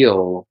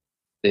feel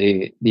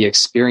the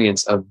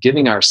experience of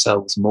giving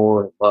ourselves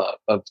more love,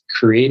 of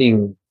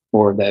creating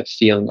more of that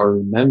feeling, or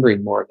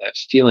remembering more of that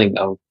feeling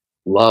of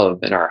love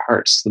in our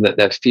hearts, so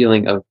that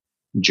feeling of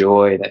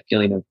joy, that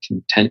feeling of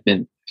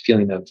contentment,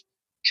 feeling of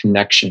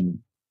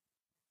connection.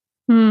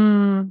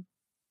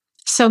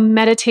 So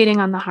meditating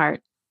on the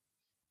heart.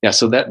 Yeah,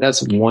 so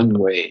that's one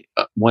way,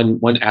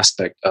 one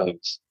aspect of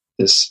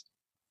this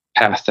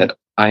path that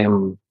I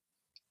am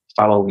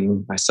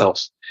following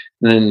myself.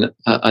 And then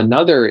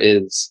another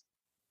is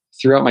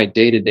throughout my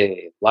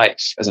day-to-day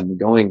life, as I'm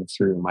going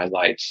through my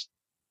life,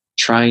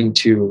 trying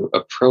to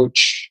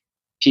approach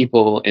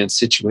people and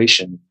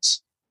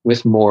situations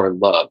with more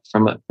love,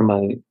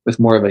 with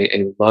more of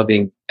a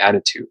loving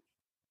attitude.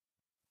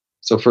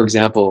 So, for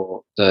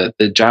example,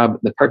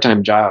 the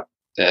part-time job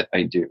that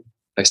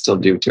I still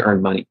do to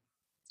earn money.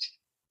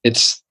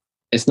 It's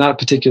not a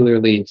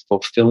particularly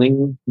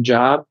fulfilling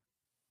job,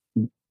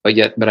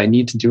 but I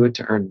need to do it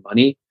to earn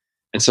money.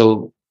 And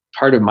so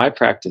part of my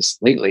practice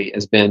lately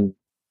has been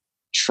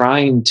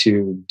trying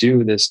to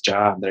do this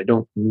job that I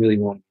don't really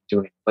want to be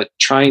doing, but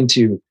trying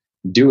to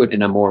do it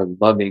in a more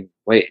loving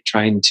way,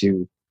 trying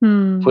to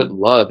put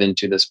love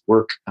into this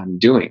work I'm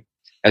doing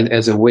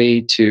as a way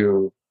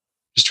to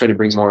just try to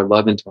bring more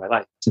love into my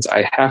life. Since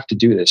I have to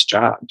do this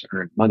job to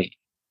earn money,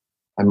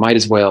 I might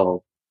as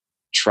well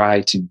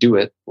try to do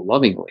it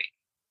lovingly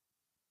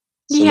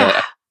so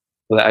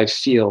that I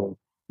feel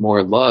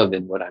more love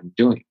in what I'm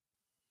doing.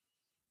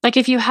 Like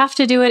if you have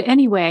to do it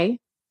anyway,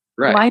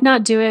 right. Why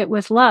not do it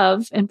with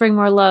love and bring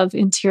more love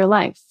into your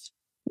life?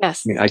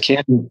 Yes. I mean,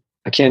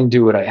 I can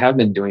do what I have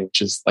been doing,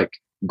 which is like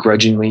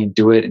grudgingly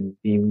do it and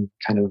being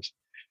kind of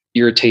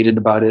irritated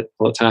about it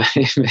all the time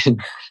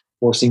and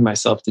forcing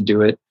myself to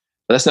do it.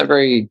 But that's not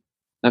very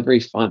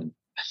fun.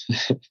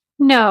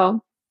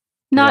 No,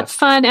 not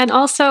fun. And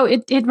also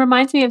it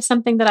reminds me of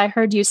something that I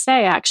heard you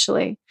say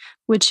actually,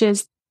 which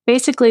is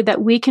basically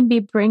that we can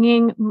be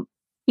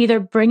either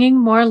bringing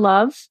more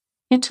love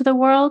into the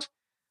world,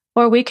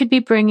 or we could be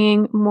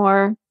bringing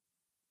more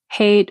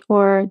hate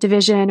or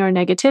division or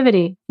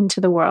negativity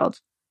into the world,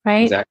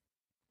 right? Exactly.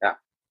 Yeah.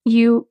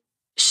 You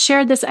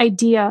shared this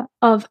idea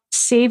of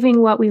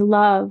saving what we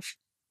love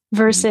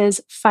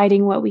versus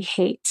fighting what we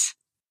hate.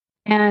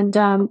 And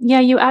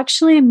you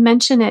actually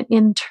mention it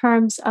in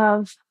terms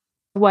of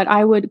what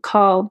I would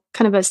call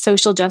kind of a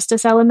social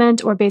justice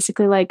element, or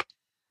basically like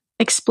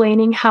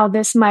explaining how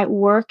this might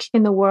work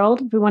in the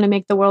world if we want to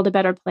make the world a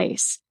better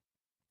place.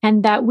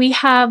 And that we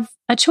have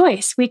a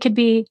choice. We could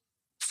be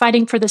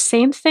fighting for the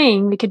same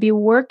thing. We could be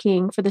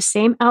working for the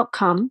same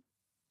outcome.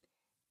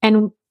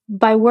 And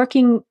by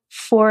working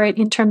for it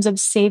in terms of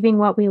saving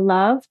what we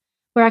love,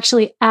 we're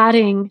actually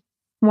adding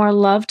more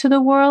love to the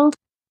world.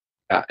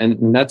 Yeah,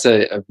 and that's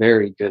a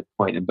very good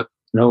point. But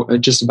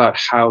just about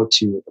how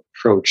to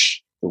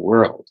approach the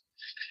world.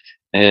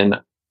 And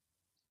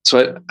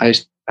so I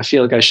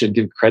feel like I should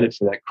give credit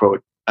for that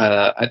quote.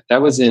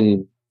 That was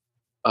in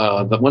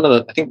one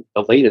of I think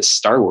the latest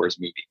Star Wars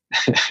movie.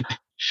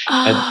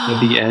 At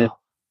the end,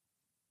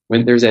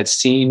 when there's that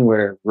scene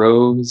where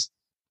Rose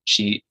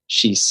she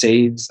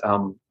saves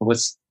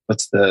what's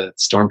the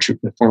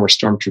former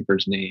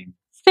stormtrooper's name?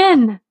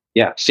 Finn.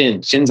 Yeah,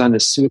 Finn. Finn's on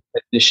this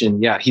suicide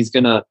mission. Yeah,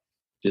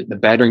 the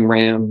battering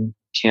ram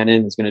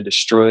cannon is gonna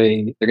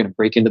destroy. They're gonna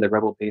break into the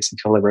rebel base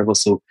and kill the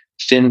rebels. So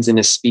Finn's in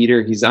his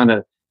speeder. He's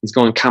going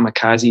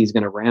kamikaze. He's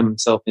gonna ram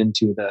himself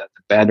into the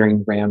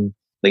battering ram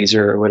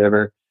laser or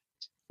whatever.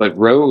 But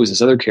Rose,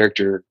 this other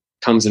character,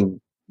 comes and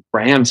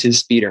rams his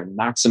speeder and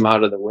knocks him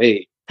out of the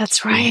way.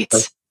 That's right.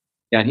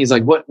 And he's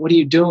like, what are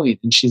you doing?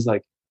 And she's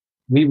like,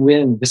 we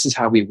win. This is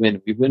how we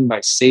win. We win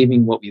by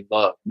saving what we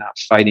love, not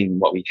fighting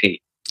what we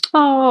hate.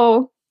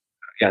 Oh.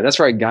 Yeah, that's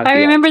where I got I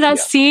remember that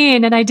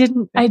scene, and I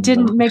didn't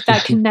make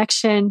that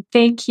connection.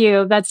 Thank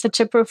you. That's such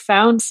a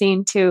profound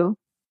scene too.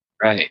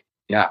 Right.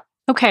 Yeah.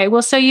 Okay.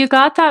 Well, so you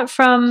got that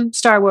from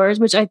Star Wars,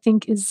 which I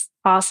think is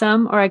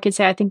awesome, or I could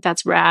say I think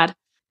that's rad.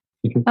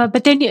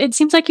 But then it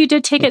seems like you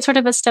did take it sort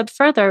of a step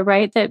further,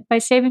 right? That by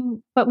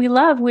saving what we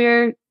love,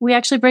 we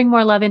actually bring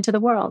more love into the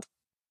world.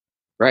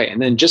 Right.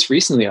 And then just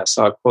recently, I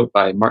saw a quote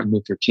by Martin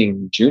Luther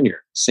King Jr.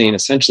 saying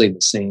essentially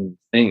the same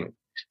thing.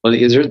 Well,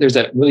 there's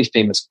that really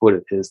famous quote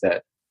of his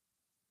that,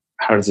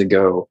 how does it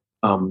go?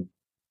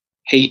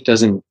 Hate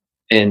doesn't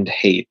end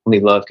hate. Only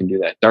love can do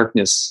that.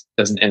 Darkness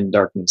doesn't end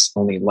darkness.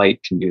 Only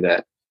light can do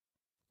that.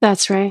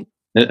 That's right.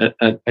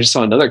 I just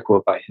saw another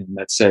quote by him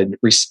that said,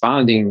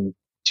 responding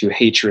to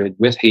hatred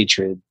with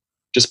hatred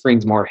just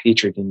brings more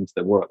hatred into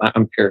the world.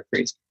 I'm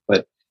paraphrasing,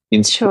 but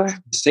it's the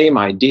same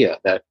idea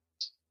that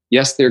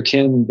yes,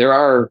 there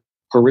are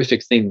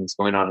horrific things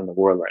going on in the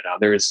world right now.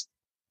 There's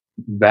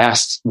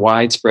vast,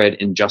 widespread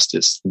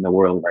injustice in the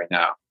world right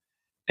now.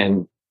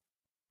 And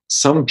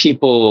some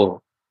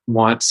people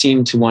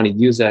seem to want to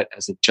use that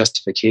as a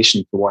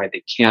justification for why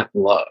they can't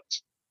love,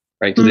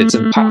 right? Because it's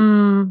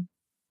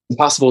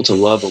impossible to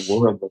love a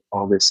world with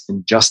all this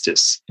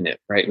injustice in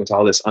it, right? With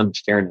all this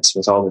unfairness,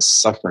 with all this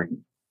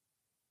suffering.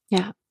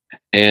 Yeah.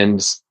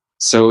 And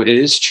so it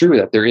is true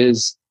that there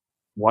is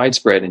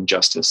widespread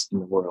injustice in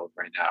the world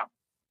right now,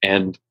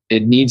 and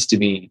it needs to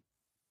be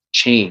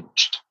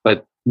changed,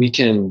 but we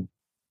can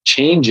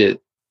change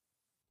it.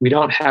 We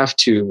don't have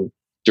to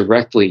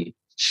directly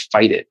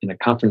fight it in a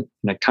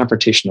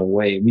confrontational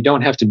way. We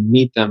don't have to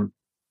meet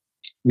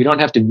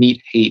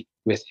hate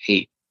with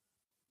hate.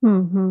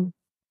 Mm-hmm.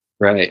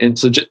 Right. And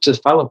so to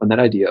follow up on that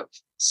idea of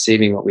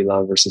saving what we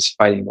love versus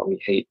fighting what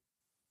we hate,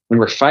 when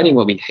we're fighting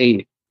what we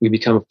hate, we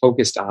become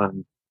focused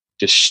on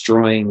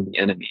destroying the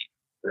enemy,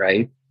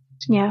 right?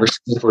 Yeah.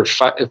 If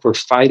we're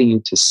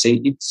fighting to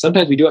save,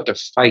 sometimes we do have to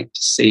fight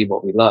to save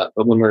what we love.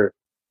 But when we're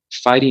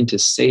fighting to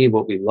save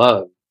what we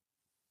love,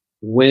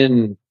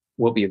 when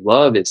what we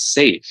love is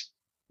safe,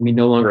 we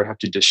no longer have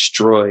to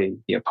destroy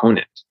the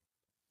opponent.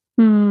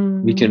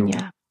 We can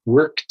Yeah.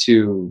 work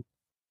to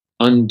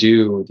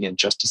undo the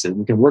injustices.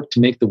 We can work to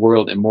make the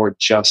world a more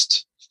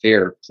just,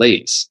 fair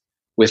place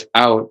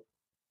without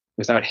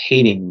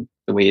hating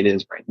the way it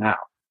is right now.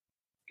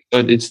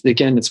 But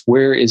it's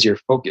where is your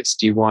focus?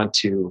 Do you want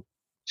to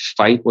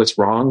fight what's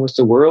wrong with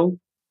the world,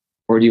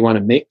 or do you want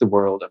to make the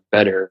world a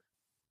better,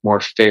 more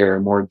fair,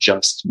 more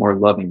just, more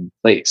loving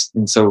place?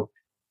 And so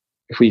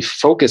if we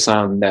focus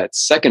on that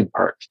second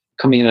part,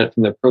 coming at it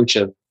from the approach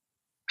of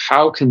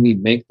how can we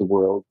make the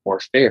world more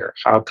fair?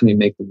 How can we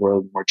make the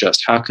world more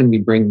just? How can we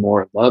bring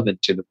more love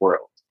into the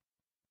world?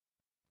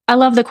 I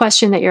love the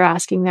question that you're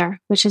asking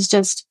there, which is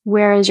just,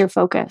 where is your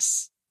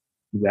focus?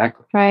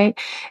 Exactly. Right.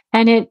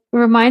 And it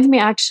reminds me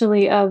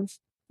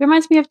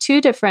of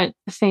two different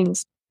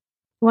things.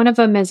 One of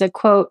them is a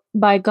quote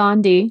by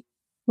Gandhi,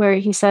 where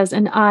he says,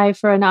 "An eye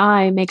for an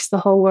eye makes the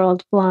whole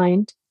world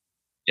blind."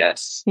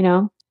 Yes.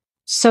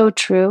 So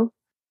true.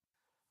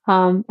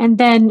 And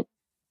then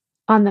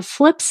on the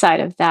flip side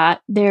of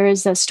that, there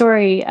is a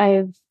story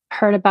I've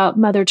heard about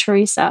Mother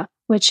Teresa,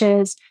 which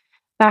is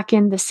back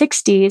in the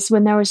 60s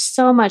when there was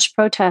so much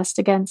protest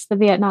against the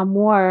Vietnam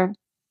War.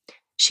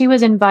 She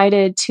was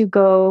invited to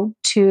go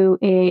to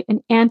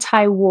an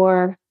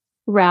anti-war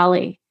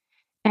rally,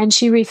 and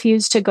she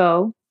refused to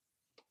go.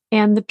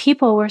 And the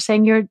people were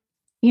saying,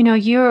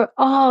 you're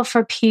all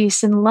for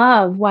peace and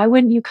love. Why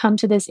wouldn't you come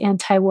to this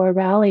anti-war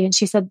rally? And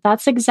she said,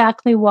 that's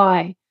exactly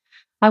why.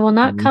 I will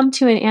not come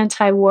to an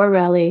anti-war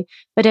rally,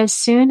 but as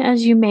soon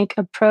as you make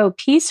a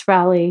pro-peace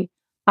rally,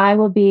 I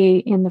will be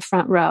in the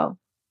front row.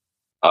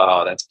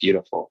 Oh, that's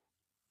beautiful.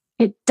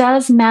 It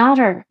does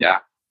matter. Yeah.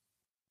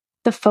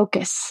 The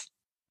focus.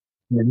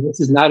 And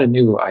this is not a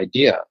new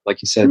idea.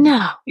 Like you said,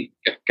 no.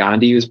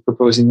 Gandhi was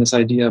proposing this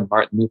idea.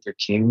 Martin Luther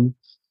King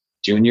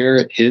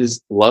Jr., his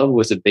love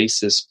was the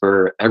basis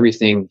for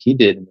everything he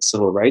did in the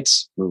civil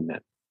rights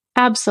movement.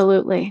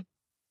 Absolutely.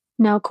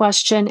 No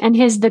question. And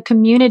the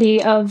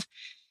community of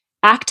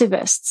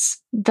activists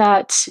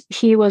that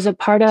he was a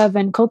part of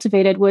and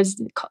cultivated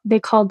they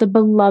called the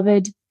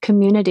beloved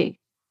community.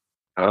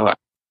 Oh.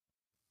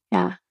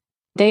 Yeah.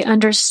 They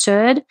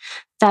understood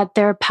that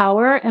their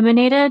power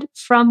emanated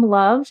from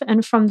love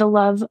and from the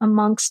love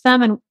amongst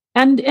them.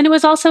 And it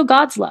was also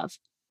God's love.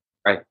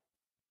 Right.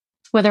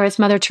 Whether it's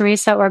Mother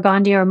Teresa or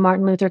Gandhi or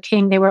Martin Luther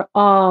King, they were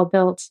all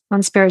built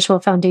on spiritual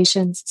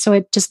foundations. So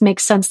it just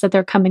makes sense that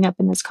they're coming up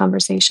in this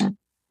conversation.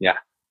 Yeah.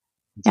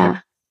 Yeah.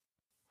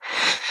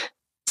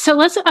 So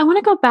I want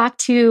to go back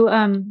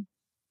to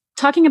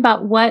talking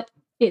about what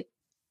it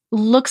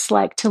looks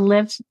like to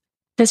live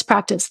this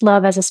practice,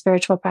 love as a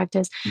spiritual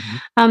practice.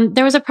 Mm-hmm.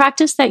 There was a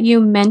practice that you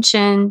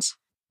mentioned,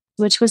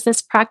 which was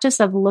this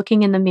practice of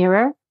looking in the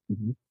mirror,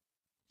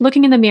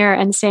 looking in the mirror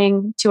and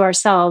saying to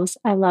ourselves,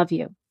 I love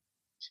you.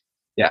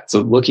 Yeah.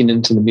 So looking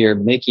into the mirror,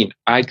 making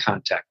eye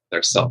contact with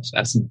ourselves.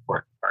 That's an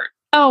important part.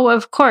 Oh,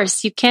 of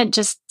course. You can't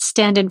just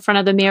stand in front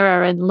of the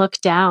mirror and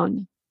look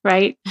down,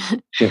 right?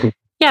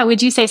 Yeah.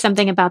 Would you say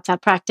something about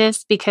that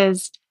practice?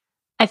 Because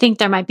I think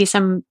there might be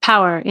some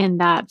power in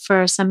that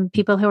for some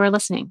people who are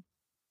listening.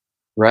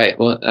 Right.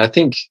 Well, I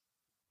think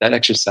that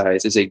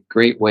exercise is a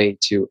great way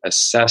to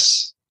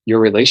assess your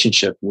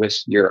relationship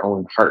with your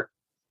own heart,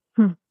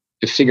 to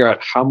figure out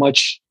how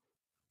much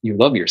you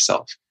love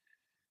yourself.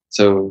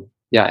 So,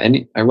 yeah,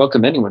 I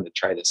welcome anyone to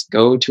try this.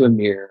 Go to a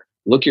mirror,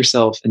 look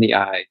yourself in the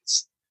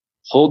eyes,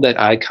 hold that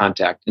eye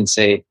contact and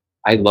say,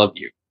 I love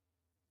you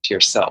to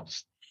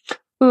yourself.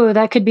 Ooh,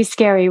 that could be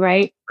scary,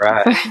 right?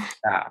 Right.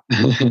 Yeah.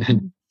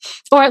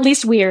 Or at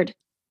least weird.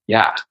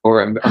 Yeah.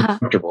 Or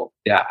uncomfortable.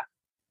 Yeah.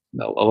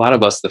 A lot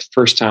of us, the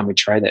first time we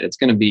try that, it's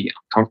going to be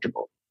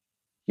uncomfortable.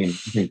 I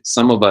mean,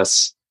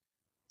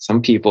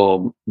 some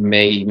people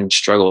may even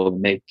struggle to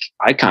make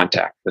eye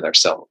contact with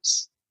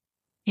ourselves.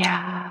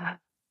 Yeah.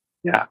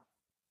 Yeah.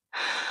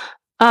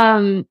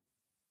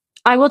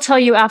 I will tell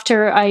you,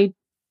 after I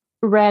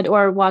read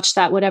or watched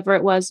that, whatever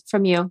it was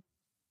from you,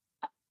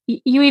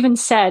 you even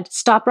said,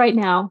 stop right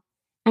now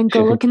and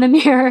go look in the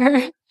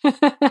mirror.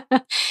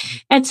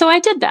 And so I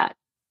did that.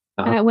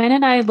 And I went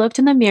and I looked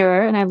in the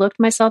mirror and I looked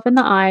myself in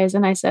the eyes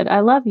and I said,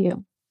 I love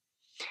you.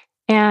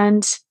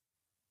 And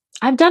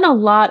I've done a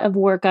lot of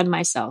work on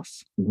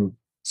myself.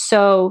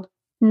 So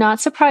not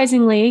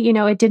surprisingly,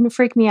 it didn't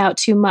freak me out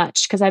too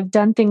much because I've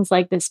done things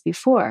like this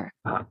before.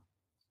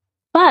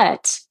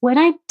 But when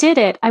I did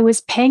it, I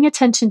was paying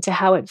attention to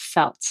how it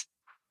felt.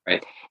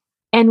 Right.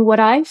 And what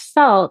I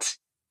felt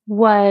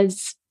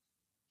was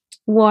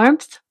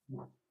warmth.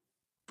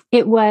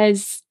 It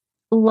was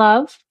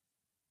love.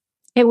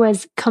 It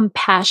was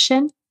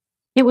compassion.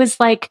 It was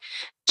like,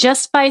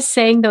 just by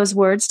saying those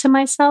words to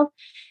myself,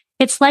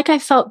 it's like I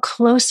felt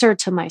closer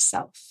to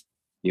myself.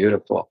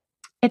 Beautiful.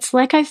 It's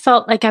like I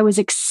felt like I was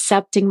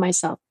accepting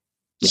myself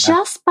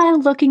just by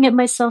looking at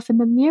myself in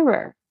the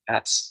mirror.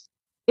 Yes.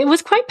 It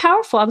was quite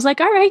powerful. I was like,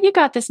 all right, you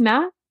got this,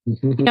 Matt.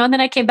 And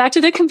then I came back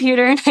to the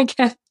computer and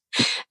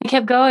I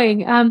kept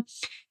going.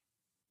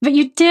 But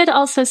you did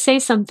also say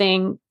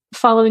something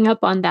following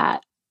up on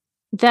that,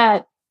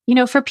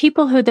 for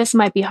people who this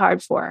might be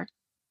hard for,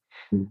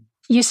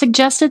 you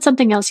suggested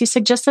something else. You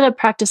suggested a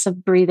practice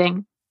of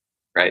breathing.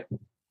 Right.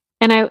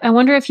 And I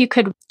wonder if you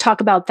could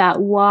talk about that.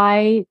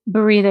 Why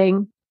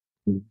breathing?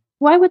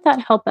 Why would that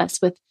help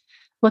us with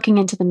looking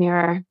into the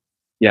mirror?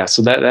 Yeah,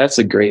 so that's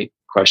a great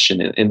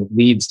question and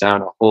leads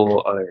down a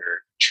whole other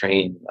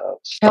train of...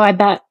 Oh, I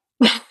bet.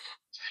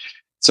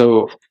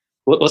 So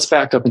let's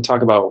back up and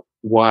talk about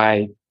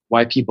why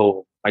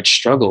people might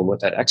struggle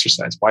with that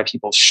exercise, why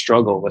people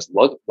struggle with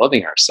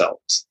loving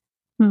ourselves.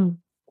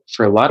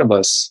 For a lot of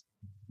us,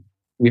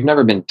 we've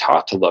never been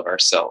taught to love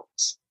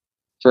ourselves.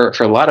 For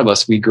a lot of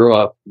us, we grow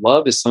up,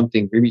 love is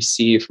something we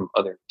receive from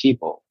other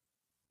people.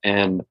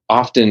 And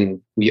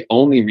often we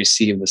only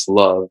receive this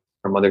love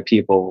from other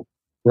people.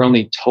 We're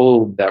only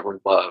told that we're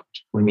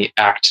loved when we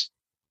act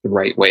the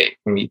right way,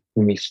 when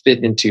we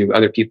fit into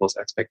other people's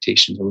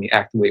expectations, when we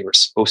act the way we're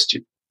supposed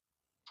to.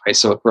 Right?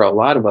 So for a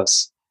lot of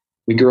us,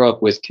 we grow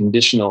up with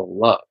conditional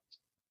love.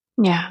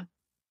 Yeah.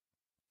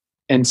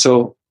 And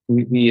so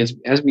we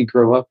as we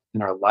grow up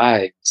in our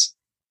lives,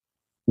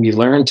 we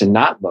learn to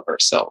not love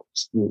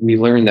ourselves. We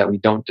learn that we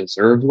don't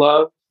deserve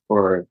love,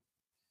 or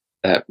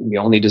that we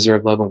only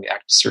deserve love when we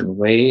act a certain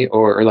way,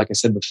 or like I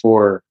said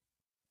before,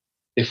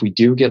 if we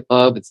do get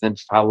love, it's then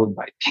followed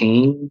by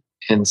pain.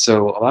 And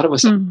so a lot of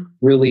us have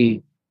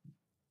really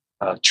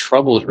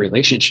troubled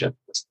relationship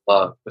with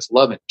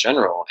love in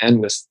general,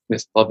 and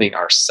with loving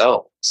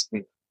ourselves.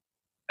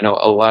 I know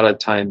a lot of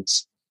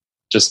times,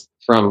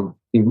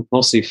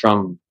 mostly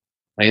from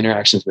my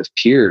interactions with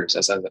peers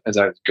as I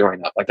was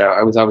growing up, like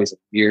I was always a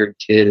weird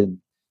kid and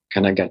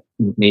kind of got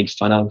made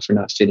fun of for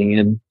not fitting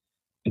in.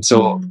 And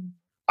so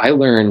I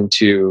learned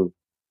to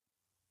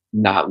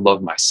not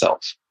love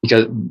myself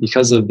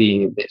because of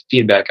the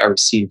feedback I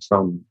received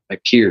from my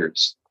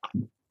peers,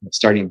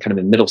 starting kind of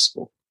in middle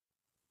school.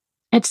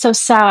 It's so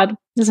sad,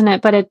 isn't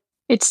it? But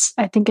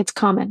I think it's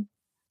common.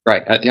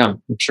 Right. Yeah,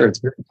 I'm sure it's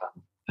very common.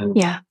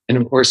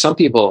 And or some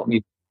people,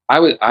 I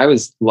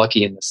was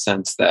lucky in the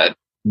sense that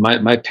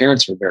my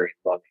parents were very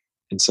loving.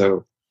 And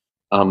so,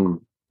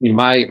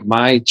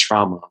 my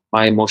trauma,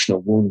 my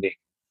emotional wounding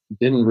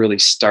didn't really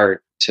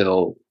start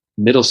till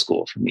middle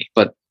school for me.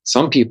 But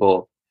some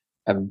people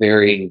have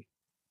very,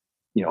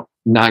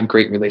 not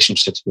great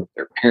relationships with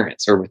their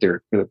parents or with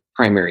their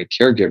primary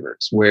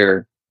caregivers,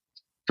 where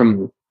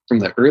from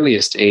the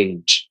earliest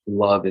age,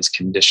 love is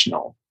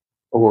conditional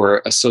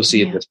or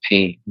associated with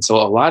pain. And so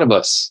a lot of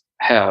us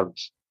have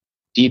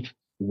deep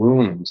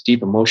wounds,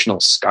 deep emotional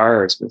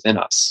scars within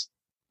us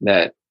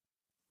that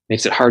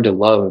makes it hard to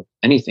love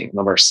anything,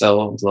 love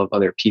ourselves, love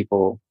other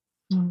people.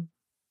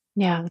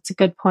 Yeah, that's a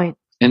good point.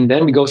 And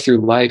then we go through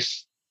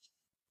life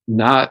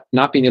not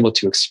being able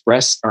to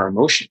express our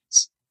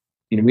emotions.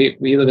 We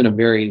live in a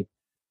very,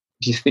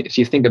 if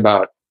you think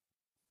about,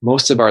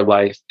 most of our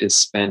life is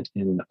spent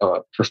in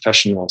a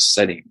professional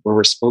setting where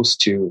we're supposed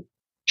to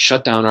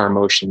shut down our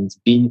emotions,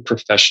 be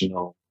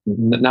professional,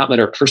 not let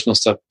our personal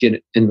stuff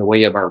get in the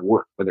way of our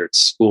work, whether it's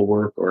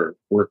schoolwork or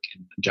work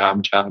in a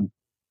job.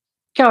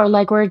 Or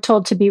like we're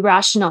told to be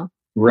rational.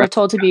 Right. We're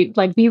told to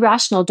be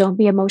rational, don't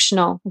be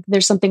emotional.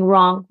 There's something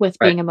wrong with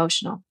being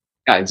emotional.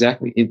 Yeah,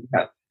 exactly.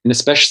 And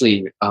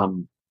especially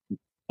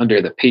under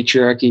the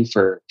patriarchy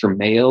for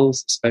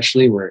males,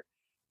 especially, where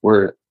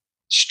we're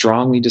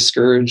strongly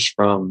discouraged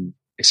from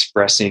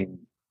expressing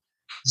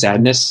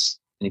sadness,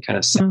 any kind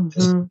of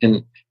sadness.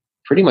 And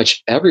pretty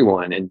much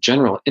everyone in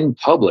general, in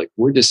public,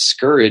 we're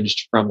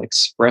discouraged from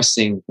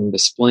expressing and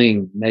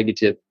displaying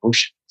negative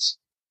emotions,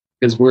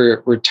 because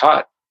we're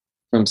taught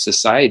from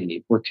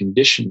society, we're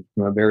conditioned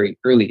from a very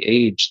early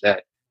age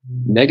that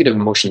negative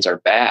emotions are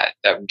bad,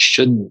 that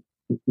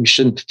we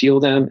shouldn't feel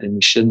them, and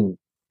we shouldn't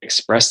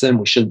express them.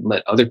 We shouldn't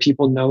let other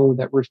people know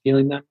that we're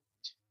feeling them.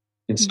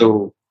 And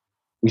so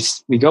we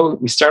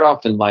start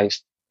off in life,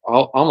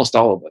 almost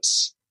all of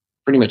us,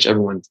 pretty much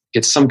everyone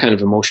gets some kind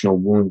of emotional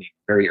wounding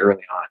very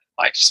early on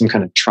in life, some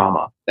kind of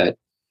trauma that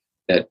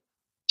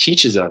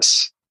teaches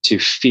us to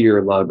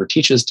fear love, or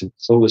teaches us to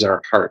close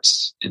our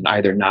hearts and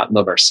either not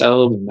love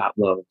ourselves, and not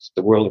love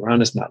the world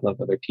around us, not love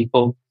other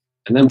people.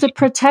 And then it's a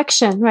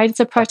protection, right?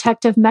 It's a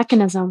protective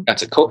mechanism.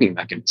 That's a coping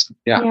mechanism.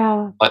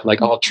 Yeah. But like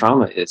all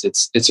trauma is,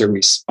 it's a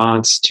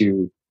response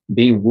to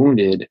being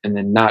wounded, and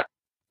then not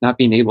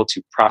being able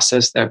to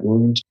process that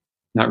wound,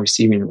 not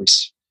receiving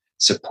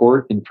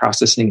support in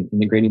processing and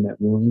integrating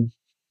that wound.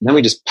 And then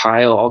we just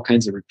pile all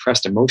kinds of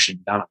repressed emotion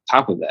down on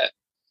top of that.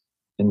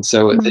 And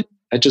so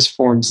it just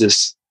forms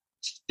this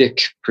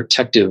thick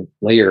protective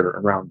layer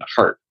around the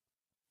heart.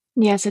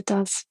 Yes, it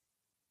does.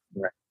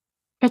 Right.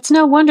 It's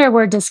no wonder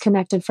we're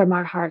disconnected from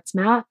our hearts,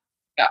 Matt.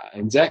 Yeah,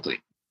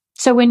 exactly.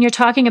 So when you're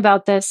talking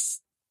about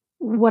this,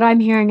 what I'm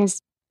hearing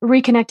is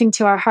reconnecting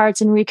to our hearts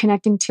and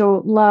reconnecting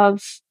to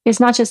love is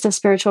not just a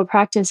spiritual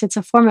practice, it's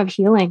a form of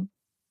healing.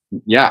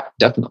 Yeah,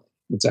 definitely.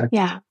 Exactly.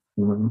 Yeah.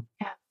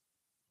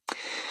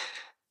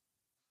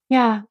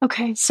 Yeah.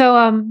 Okay.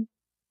 So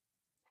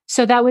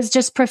So that was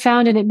just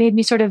profound, and it made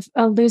me sort of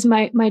lose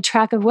my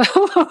track of what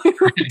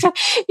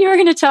you were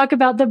going to talk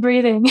about the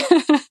breathing.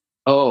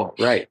 Oh,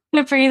 right.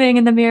 The breathing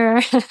in the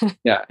mirror.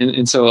 Yeah.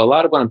 And so a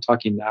lot of what I'm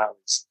talking now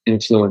is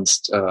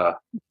influenced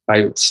by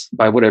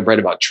what I've read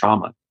about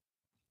trauma.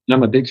 And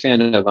I'm a big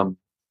fan of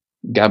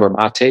Gabor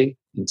Mate.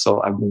 And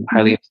so I've been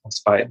highly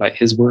influenced by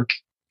his work.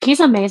 He's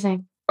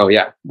amazing. Oh,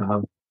 yeah.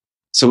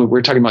 So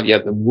we're talking about,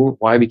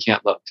 why we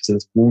can't love, because of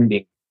this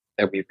wounding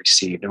that we've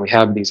received. And we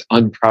have these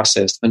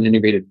unprocessed,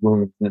 unintegrated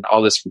wounds and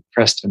all this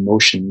repressed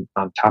emotion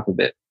on top of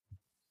it.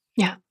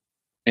 Yeah.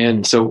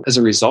 And so as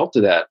a result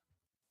of that,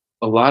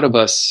 a lot of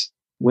us,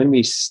 when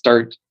we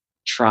start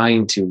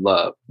trying to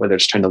love, whether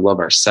it's trying to love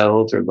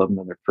ourselves or love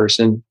another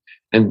person,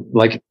 and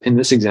like in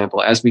this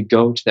example, as we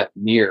go to that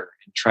mirror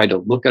and try to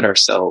look at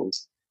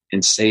ourselves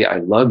and say, I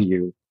love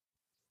you,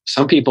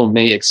 some people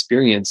may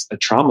experience a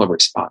trauma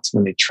response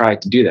when they try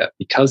to do that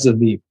because of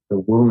the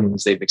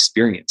wounds they've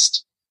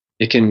experienced.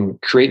 It can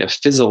create a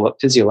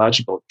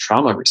physiological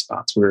trauma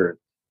response where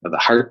the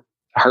heart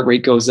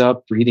rate goes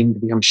up, breathing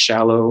becomes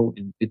shallow,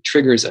 and it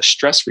triggers a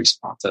stress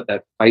response,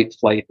 that fight,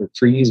 flight, or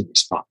freeze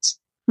response.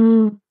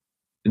 And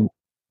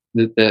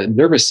the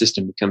nervous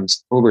system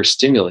becomes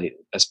overstimulated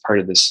as part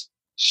of this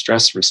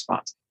stress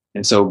response.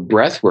 And so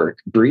breath work,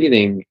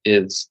 breathing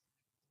is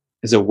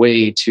a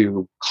way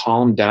to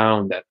calm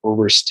down that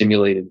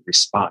overstimulated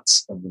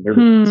response of the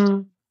nervous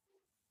system.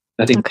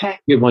 I think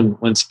we had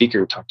one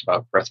speaker talked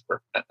about breath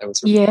work. That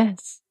was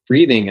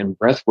breathing and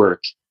breath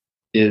work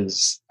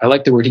is, I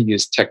like the word he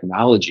used,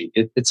 technology.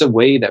 It's a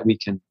way that we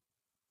can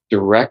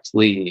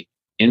directly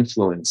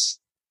influence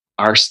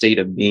our state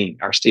of being,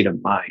 our state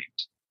of mind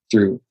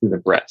through the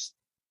breath.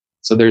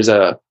 So there's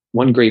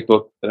one great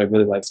book that I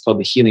really like. It's called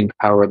The Healing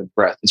Power of the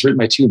Breath. It's written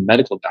by two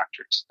medical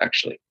doctors,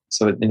 actually.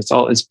 So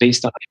it's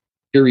based on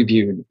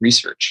peer-reviewed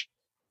research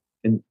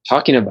and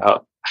talking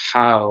about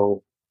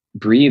how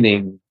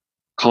breathing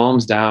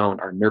calms down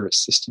our nervous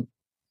system.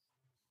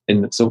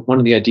 And so one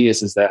of the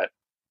ideas is that,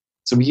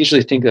 so we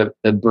usually think of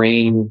the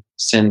brain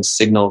sends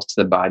signals to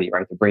the body,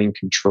 right? The brain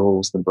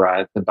controls the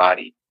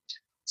body.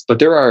 But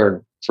there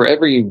are, for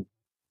every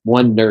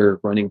one nerve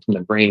running from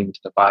the brain to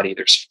the body,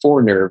 there's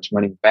 4 nerves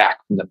running back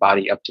from the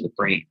body up to the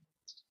brain.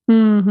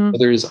 So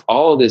there's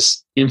all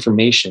this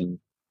information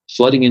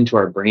flooding into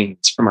our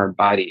brains from our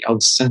body, all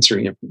the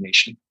sensory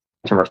information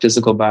from our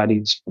physical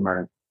bodies, from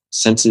our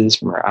senses,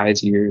 from our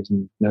eyes, ears,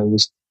 and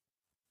nose.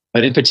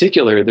 But in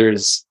particular,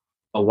 there's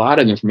a lot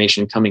of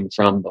information coming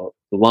from the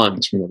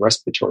lungs, from the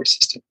respiratory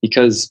system,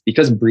 because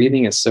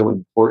breathing is so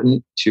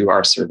important to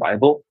our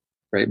survival,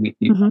 right? We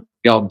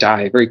all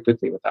die very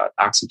quickly without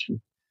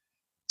oxygen.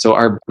 So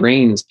our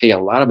brains pay a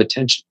lot of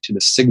attention to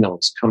the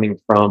signals coming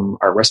from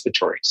our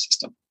respiratory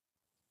system.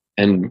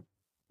 And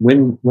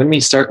when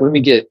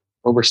we get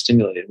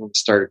overstimulated, when we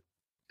start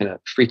kind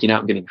of freaking out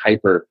and getting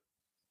hyper,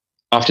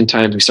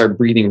 oftentimes we start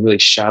breathing really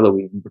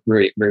shallowly and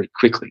very, very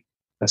quickly.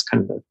 That's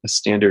kind of the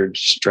standard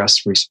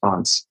stress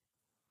response.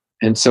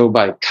 And so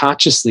by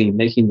consciously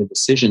making the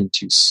decision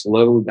to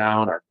slow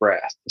down our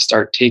breath, to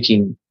start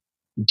taking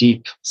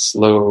deep,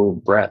 slow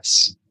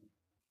breaths,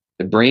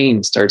 the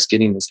brain starts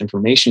getting this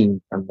information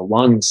from the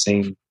lungs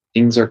saying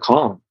things are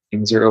calm,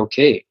 things are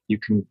okay. You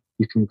can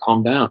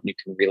calm down, you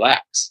can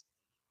relax.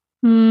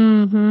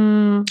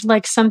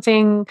 Like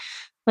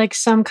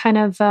some kind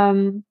of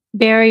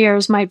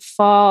barriers might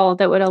fall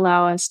that would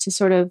allow us to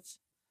sort of,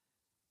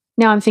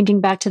 now I'm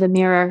thinking back to the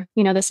mirror,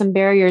 that some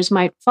barriers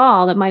might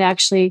fall that might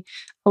actually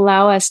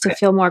allow us to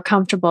feel more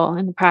comfortable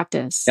in the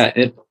practice. Yeah,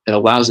 it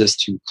allows us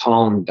to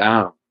calm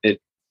down.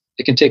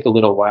 It can take a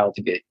little while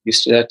to get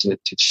used to that,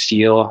 to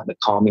feel the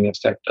calming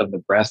effect of the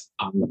breath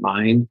on the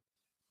mind.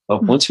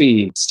 But once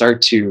we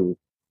start to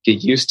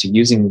get used to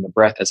using the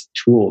breath as a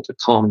tool to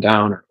calm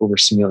down our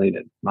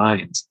overstimulated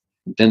minds,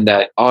 then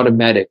that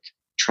automatic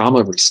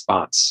trauma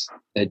response,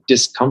 that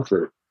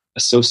discomfort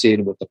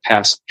associated with the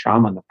past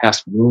trauma and the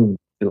past wound,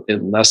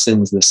 it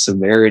lessens the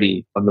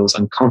severity of those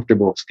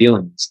uncomfortable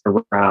feelings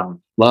around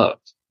love.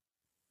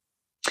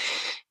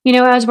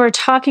 As we're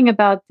talking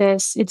about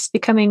this, it's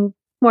becoming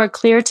more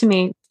clear to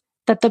me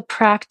that the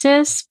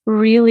practice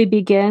really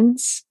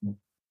begins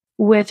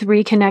with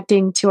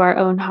reconnecting to our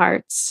own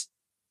hearts.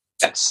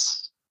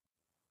 Yes.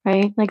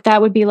 Right? Like that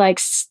would be like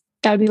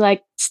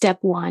step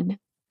 1.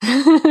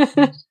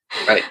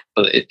 Right.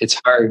 But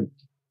it's hard.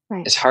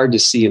 Right. It's hard to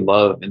see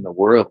love in the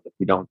world if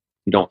we don't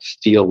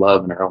feel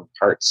love in our own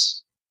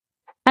hearts.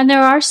 And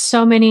there are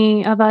so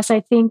many of us, I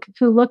think,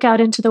 who look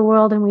out into the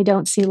world and we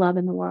don't see love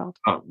in the world.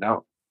 Oh,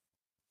 no.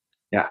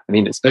 Yeah. I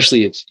mean,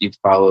 especially if you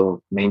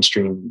follow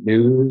mainstream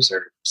news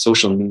or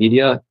social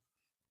media,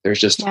 there's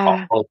just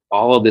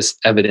all of this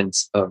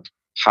evidence of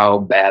how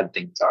bad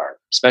things are,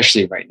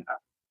 especially right now,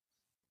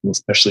 and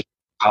especially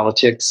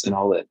politics and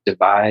all that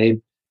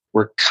divide.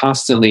 We're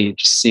constantly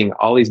just seeing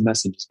all these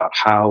messages about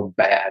how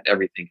bad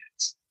everything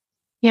is.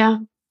 Yeah.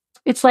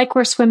 It's like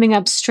we're swimming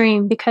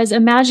upstream, because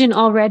imagine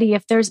already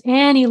if there's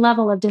any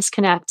level of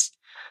disconnect,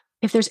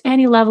 if there's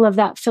any level of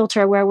that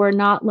filter where we're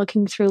not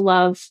looking through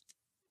love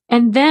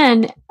And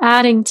then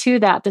adding to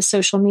that the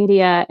social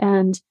media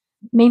and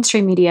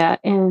mainstream media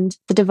and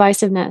the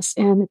divisiveness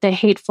and the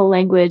hateful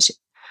language,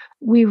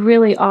 we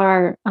really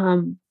are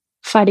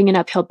fighting an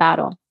uphill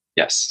battle.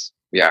 Yes,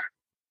 we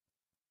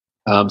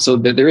are. So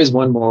there is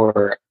one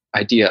more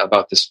idea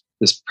about this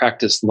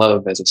practice,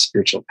 love as a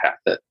spiritual path.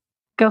 That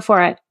Go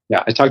for it.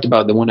 Yeah, I talked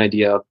about the one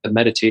idea of the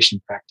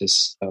meditation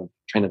practice of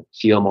trying to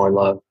feel more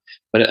love,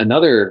 but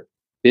another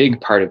big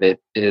part of it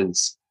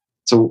is,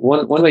 so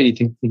one way you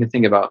can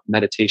think about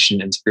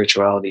meditation and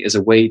spirituality is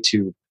a way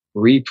to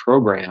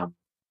reprogram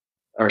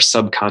our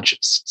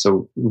subconscious.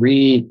 So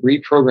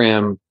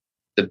reprogram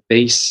the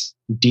base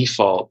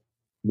default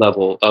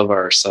level of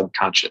our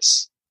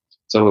subconscious.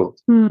 So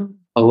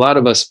a lot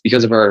of us,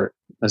 because of our,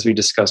 as we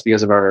discussed,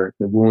 because of the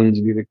wounds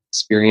we've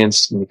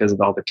experienced and because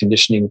of all the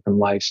conditioning from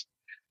life,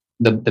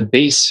 the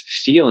base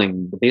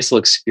feeling, the basal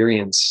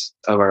experience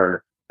of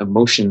our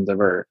emotions, of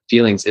our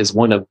feelings, is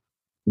one of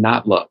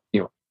not love,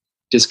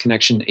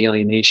 disconnection,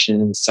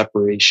 alienation,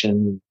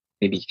 separation,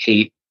 maybe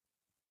hate,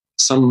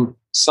 some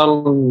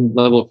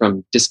level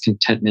from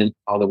discontentment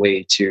all the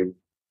way to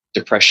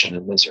depression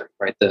and misery,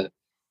 right? The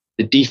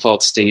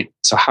default state.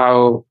 So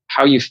how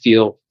you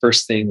feel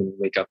first thing when you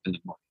wake up in the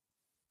morning.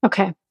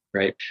 Okay.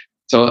 Right.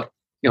 So,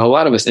 a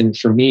lot of us, and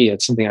for me,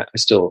 it's something I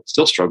still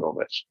struggle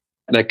with.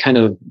 That kind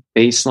of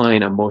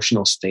baseline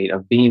emotional state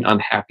of being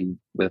unhappy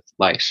with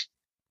life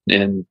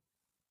and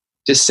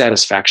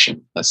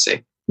dissatisfaction, let's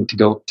say, and to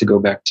go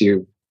back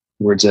to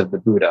words of the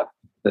Buddha,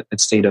 that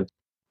state of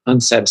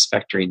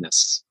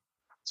unsatisfactoriness.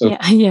 So,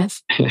 yeah,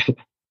 yes.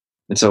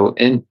 And so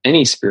in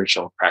any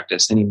spiritual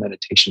practice, any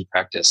meditation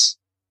practice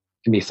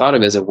can be thought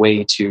of as a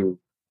way to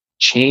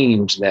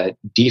change that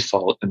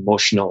default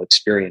emotional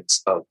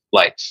experience of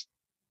life.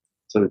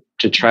 So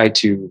to try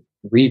to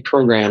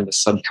reprogram the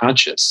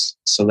subconscious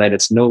so that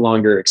it's no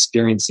longer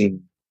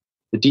experiencing,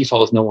 the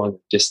default is no longer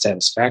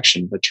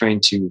dissatisfaction, but trying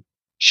to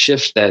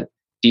shift that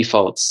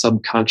default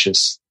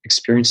subconscious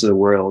experience of the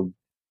world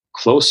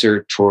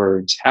closer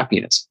towards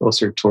happiness,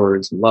 closer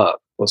towards love,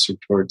 closer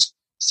towards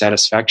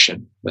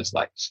satisfaction with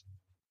life.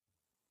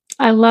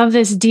 I love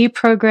this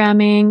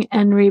deprogramming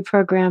and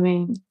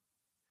reprogramming.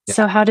 Yeah.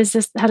 So how does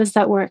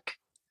that work?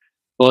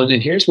 Well,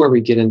 and here's where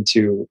we get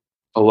into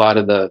a lot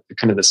of the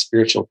kind of the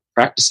spiritual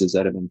practices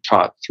that have been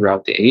taught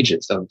throughout the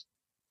ages of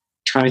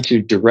trying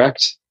to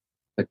direct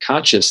the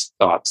conscious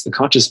thoughts, the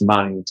conscious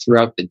mind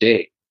throughout the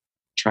day,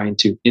 trying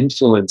to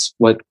influence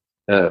what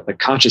the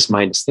conscious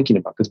mind is thinking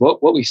about. Because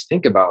what we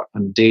think about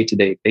on a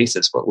day-to-day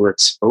basis, what we're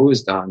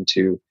exposed on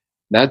to,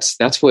 that's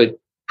what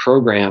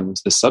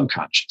programs the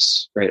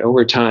subconscious, right?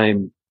 Over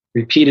time,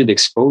 repeated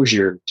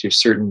exposure to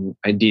certain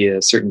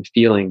ideas, certain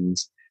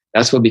feelings,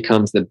 that's what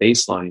becomes the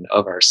baseline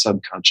of our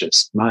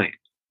subconscious mind.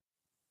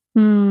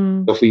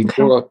 So if we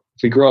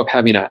grow up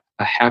having a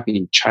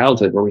happy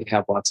childhood where we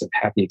have lots of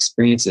happy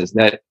experiences,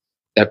 that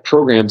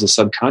programs the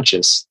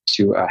subconscious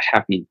to a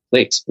happy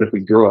place. But if we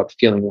grow up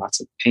feeling lots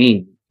of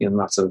pain, feeling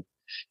lots of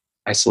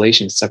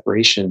isolation,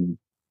 separation,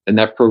 then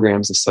that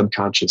programs the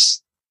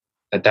subconscious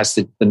that's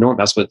the norm.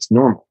 That's what's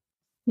normal.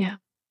 Yeah.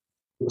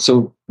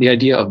 So the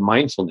idea of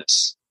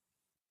mindfulness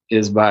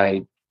is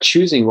by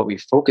choosing what we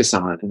focus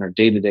on in our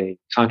day-to-day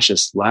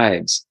conscious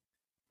lives,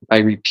 by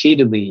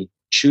repeatedly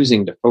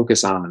choosing to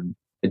focus on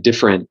a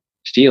different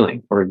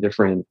feeling or a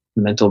different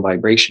mental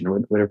vibration or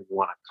whatever you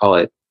want to call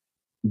it,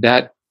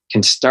 that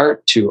can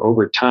start to,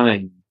 over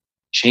time,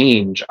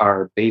 change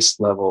our base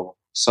level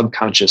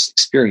subconscious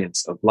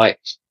experience of life.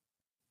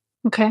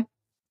 Okay.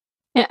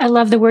 I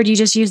love the word you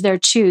just used there,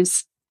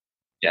 choose.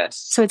 Yes.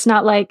 So it's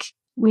not like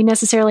we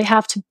necessarily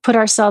have to put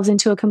ourselves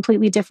into a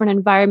completely different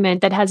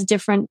environment that has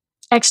different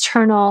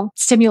external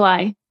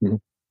stimuli,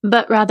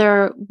 but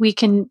rather we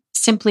can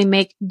simply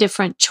make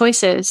different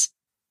choices,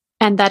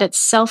 and that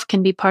itself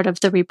can be part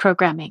of the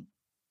reprogramming.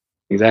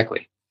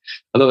 Exactly.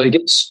 Although it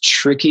gets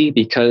tricky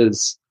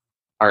because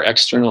our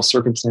external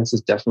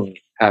circumstances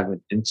definitely have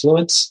an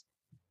influence.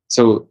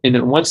 So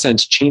in one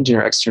sense, changing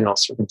our external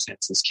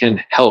circumstances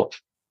can help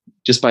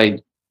just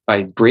by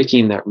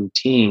breaking that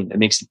routine. It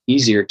makes it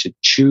easier to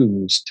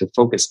choose to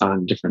focus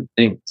on different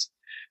things.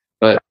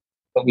 But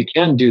we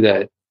can do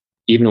that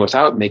even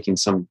without making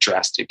some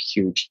drastic,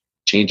 huge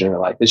change in our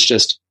life. It's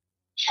just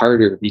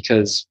harder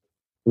because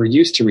we're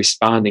used to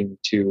responding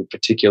to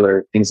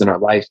particular things in our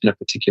life in a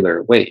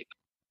particular way.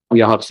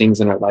 We all have things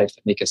in our life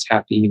that make us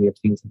happy. We have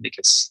things that make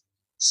us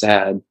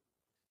sad.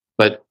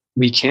 But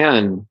we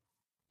can,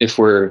 if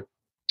we're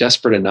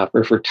desperate enough, or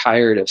if we're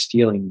tired of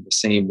feeling the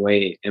same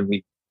way and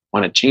we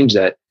want to change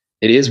that,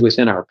 it is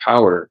within our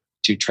power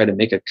to try to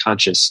make a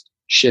conscious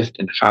shift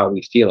in how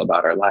we feel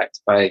about our lives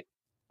by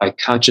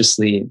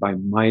consciously, by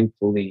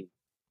mindfully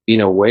being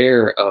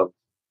aware of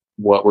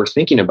what we're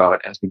thinking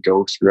about as we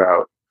go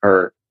throughout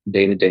our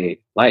day-to-day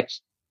life.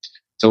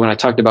 So when I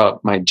talked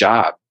about my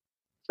job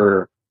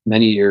for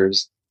many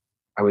years,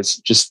 I was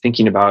just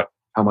thinking about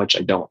how much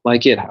I don't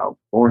like it, how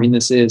boring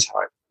this is, how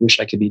I wish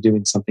I could be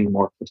doing something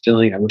more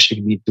fulfilling. I wish I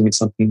could be doing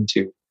something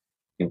to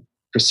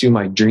pursue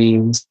my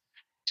dreams.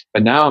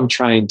 But now I'm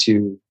trying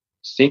to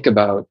think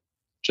about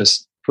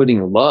just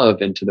putting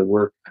love into the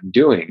work I'm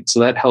doing. So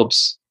that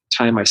helps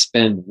time I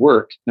spend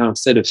work. Now,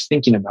 instead of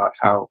thinking about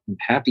how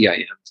unhappy I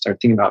am, start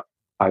thinking about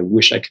how I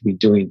wish I could be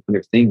doing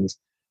other things.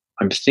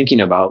 I'm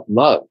thinking about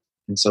love.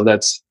 And so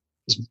that's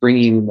just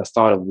bringing the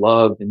thought of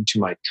love into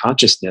my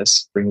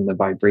consciousness, bringing the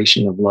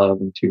vibration of love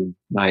into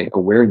my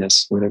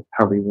awareness, whatever,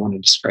 however you want to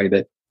describe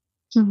it.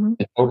 Mm-hmm.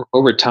 And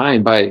over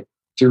time,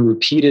 through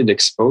repeated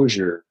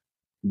exposure,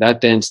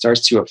 that then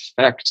starts to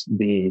affect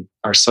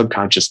our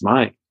subconscious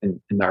mind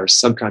and our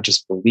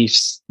subconscious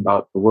beliefs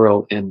about the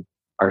world and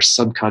our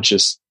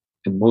subconscious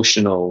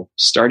emotional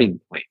starting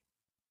point.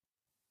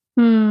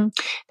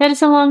 That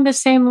is along the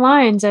same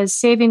lines as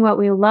saving what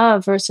we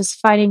love versus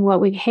fighting what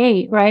we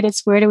hate, right?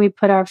 It's where do we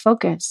put our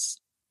focus?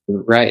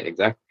 Right,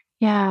 exactly.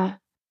 Yeah.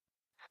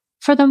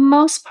 For the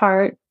most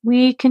part,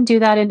 we can do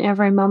that in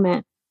every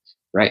moment.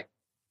 Right.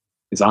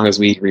 As long as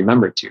we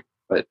remember to.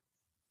 But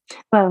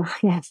Well,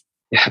 yes.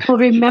 yeah. Well,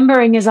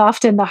 remembering is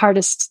often the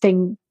hardest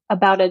thing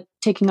about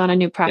taking on a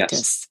new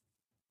practice.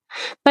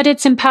 Yes. But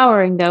it's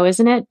empowering though,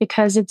 isn't it?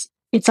 Because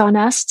it's on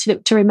us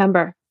to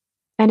remember,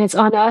 and it's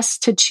on us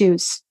to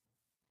choose.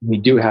 We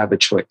do have a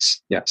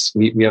choice. Yes.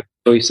 We have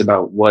a choice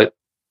about what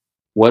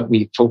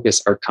we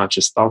focus our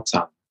conscious thoughts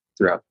on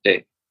throughout the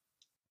day.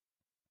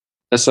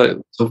 That's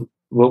so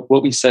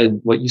what you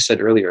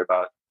said earlier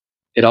about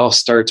it all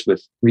starts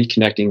with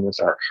reconnecting with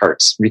our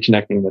hearts,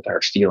 reconnecting with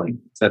our feelings.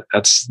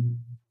 That's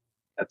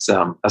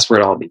where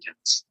it all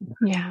begins.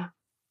 Yeah.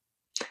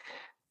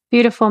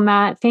 Beautiful,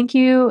 Matt. Thank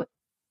you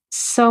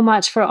so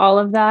much for all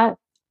of that.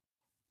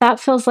 That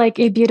feels like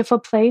a beautiful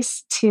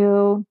place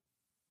to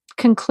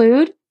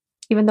conclude,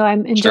 even though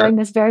I'm enjoying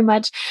this very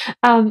much.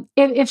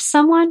 If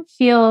someone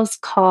feels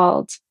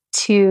called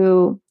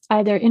to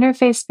either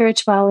interfaith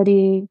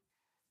spirituality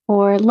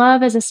or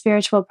love as a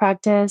spiritual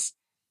practice,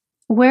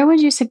 where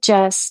would you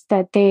suggest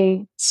that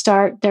they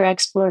start their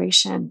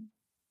exploration?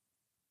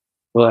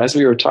 Well, as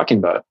we were talking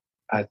about,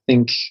 I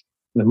think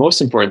the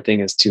most important thing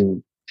is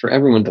for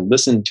everyone to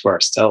listen to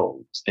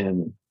ourselves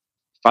and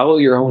follow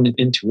your own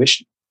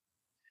intuition.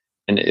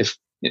 And if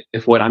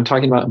what I'm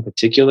talking about in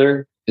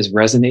particular is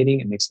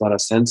resonating, it makes a lot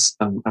of sense.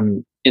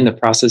 I'm in the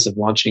process of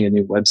launching a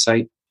new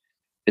website.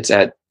 It's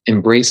at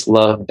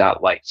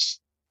embracelove.life.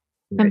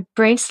 Right?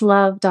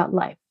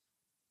 Embracelove.life.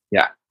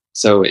 Yeah.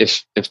 So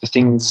if the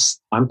things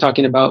I'm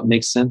talking about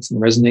make sense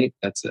and resonate,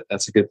 that's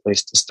a good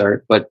place to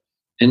start. But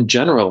in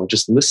general,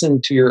 just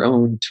listen to your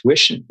own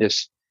intuition.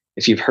 If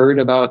you've heard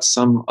about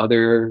some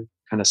other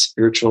kind of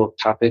spiritual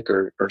topic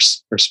or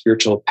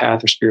spiritual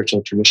path or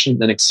spiritual tradition,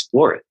 then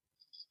explore it.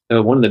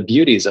 One of the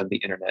beauties of the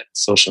internet and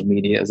social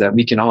media is that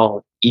we can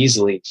all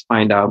easily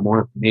find out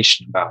more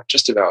information about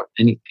just about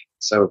anything.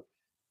 So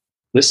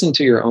listen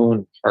to your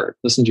own heart,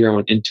 listen to your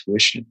own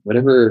intuition,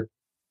 whatever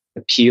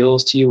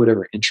appeals to you,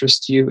 whatever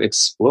interests you,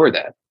 explore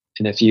that.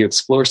 And if you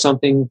explore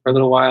something for a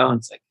little while and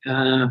it's like,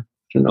 I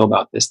don't know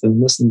about this, then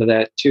listen to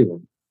that too.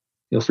 And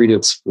feel free to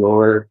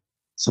explore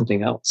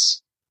something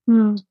else.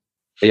 But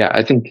yeah,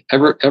 I think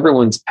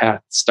everyone's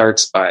path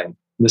starts by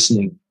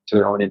listening to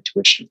their own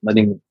intuition,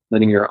 letting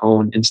your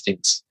own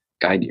instincts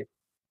guide you.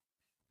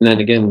 And then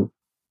again,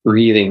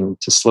 breathing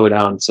to slow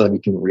down so that we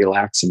can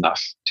relax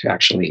enough to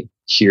actually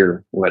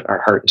hear what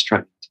our heart is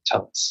trying to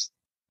tell us.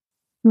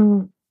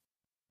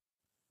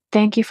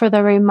 Thank you for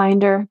the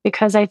reminder,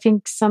 because I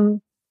think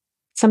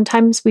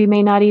sometimes we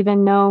may not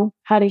even know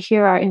how to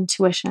hear our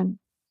intuition,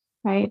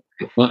 right?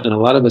 Well, and a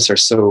lot of us are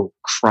so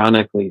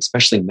chronically,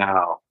 especially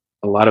now,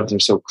 a lot of us are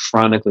so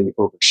chronically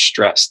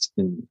overstressed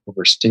and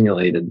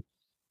overstimulated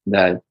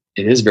that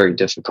it is very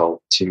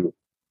difficult to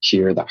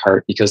hear the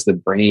heart because the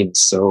brain is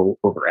so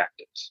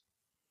overactive.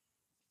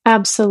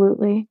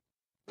 Absolutely.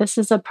 This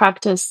is a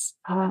practice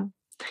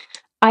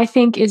I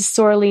think is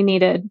sorely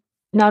needed,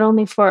 not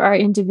only for our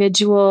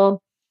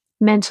individual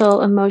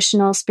mental,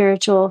 emotional,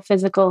 spiritual,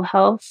 physical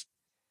health,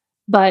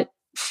 but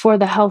for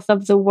the health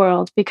of the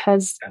world,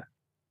 because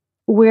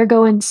we're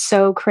going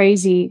so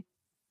crazy.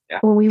 Yeah.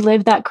 When we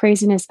live that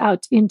craziness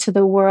out into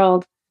the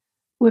world,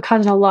 we're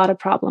causing a lot of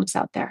problems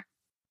out there.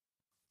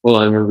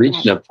 Well, and we're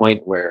reaching a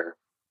point where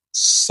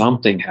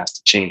something has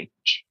to change,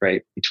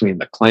 right? Between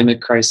the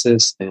climate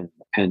crisis and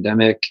the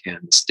pandemic and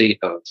the state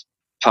of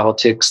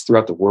politics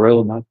throughout the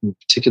world, not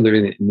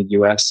particularly in the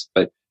US,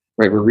 but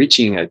right, we're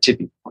reaching a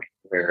tipping point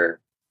where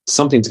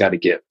something's got to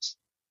give.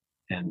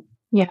 And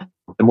the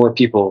more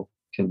people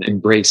can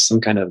embrace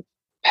some kind of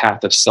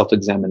path of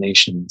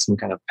self-examination, some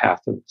kind of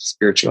path of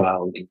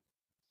spirituality,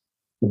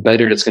 the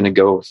better it's going to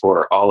go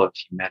for all of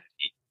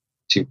humanity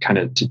to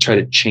try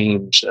to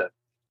change the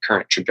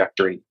current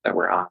trajectory that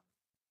we're on.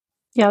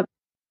 Yep.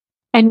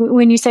 And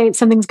when you say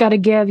something's got to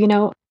give,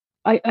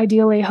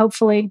 ideally,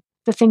 hopefully,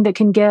 the thing that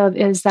can give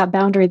is that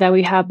boundary that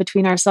we have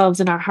between ourselves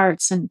and our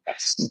hearts, and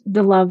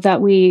the love that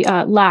we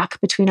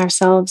lack between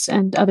ourselves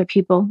and other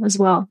people as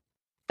well.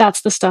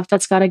 That's the stuff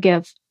that's got to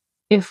give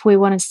if we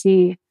want to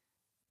see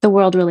the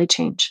world really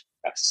change.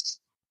 Yes.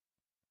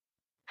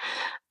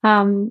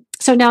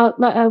 So now,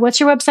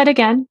 what's your website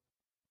again?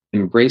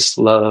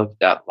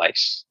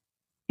 Embracelove.life.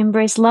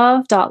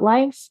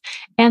 embracelove.life.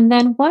 And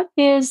then what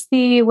is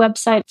the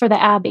website for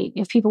the Abbey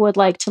if people would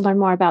like to learn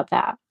more about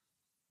that?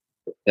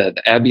 The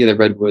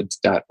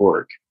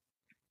abbeyoftheredwoods.org.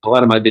 A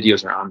lot of my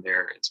videos are on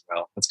there as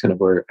well. That's kind of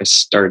where I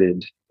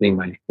started doing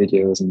my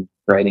videos and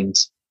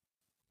writings.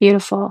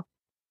 Beautiful.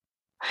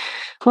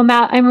 Well,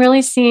 Matt, I'm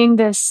really seeing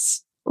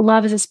this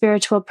love as a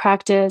spiritual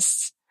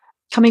practice,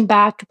 coming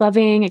back,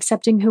 loving,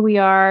 accepting who we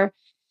are,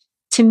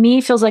 to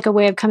me feels like a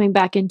way of coming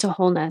back into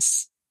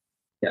wholeness.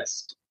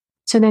 Yes.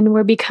 So then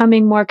we're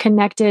becoming more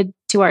connected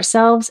to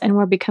ourselves and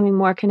we're becoming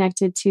more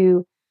connected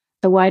to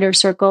the wider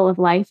circle of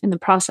life in the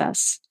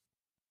process.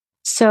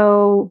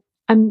 So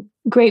I'm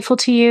grateful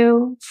to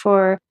you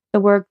for the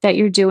work that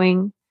you're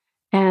doing.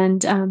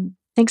 And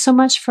thanks so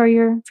much for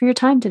your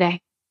time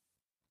today.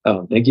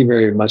 Oh, thank you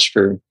very much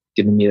for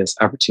giving me this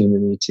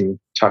opportunity to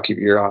talk your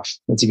ear off.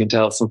 As you can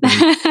tell, it's something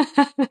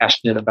I'm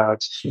passionate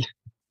about.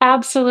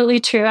 Absolutely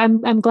true.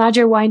 I'm glad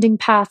your winding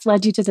path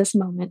led you to this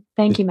moment.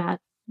 Thank you, Matt.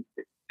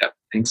 Yeah,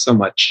 thanks so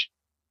much.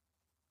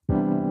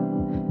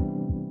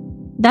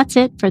 That's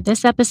it for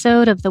this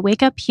episode of the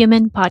Wake Up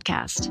Human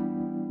podcast.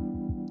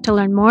 To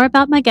learn more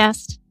about my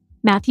guest,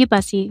 Matthew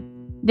Busse,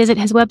 visit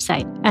his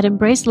website at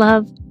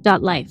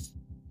embracelove.life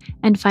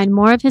and find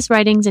more of his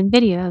writings and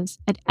videos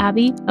at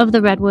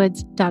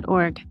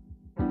abbeyoftheredwoods.org.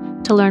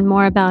 To learn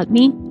more about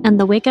me and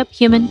the Wake Up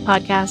Human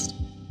podcast,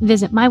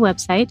 visit my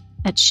website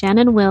at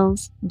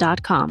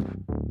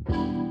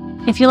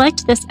shannonwills.com. If you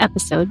liked this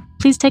episode,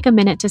 please take a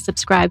minute to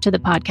subscribe to the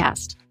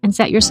podcast and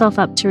set yourself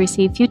up to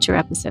receive future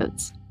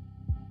episodes.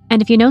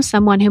 And if you know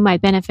someone who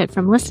might benefit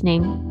from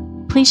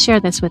listening, please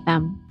share this with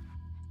them.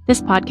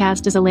 This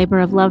podcast is a labor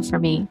of love for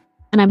me,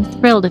 and I'm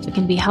thrilled if it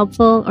can be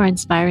helpful or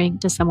inspiring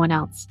to someone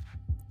else.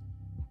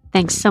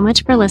 Thanks so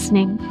much for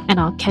listening, and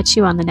I'll catch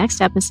you on the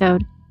next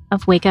episode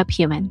of Wake Up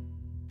Human.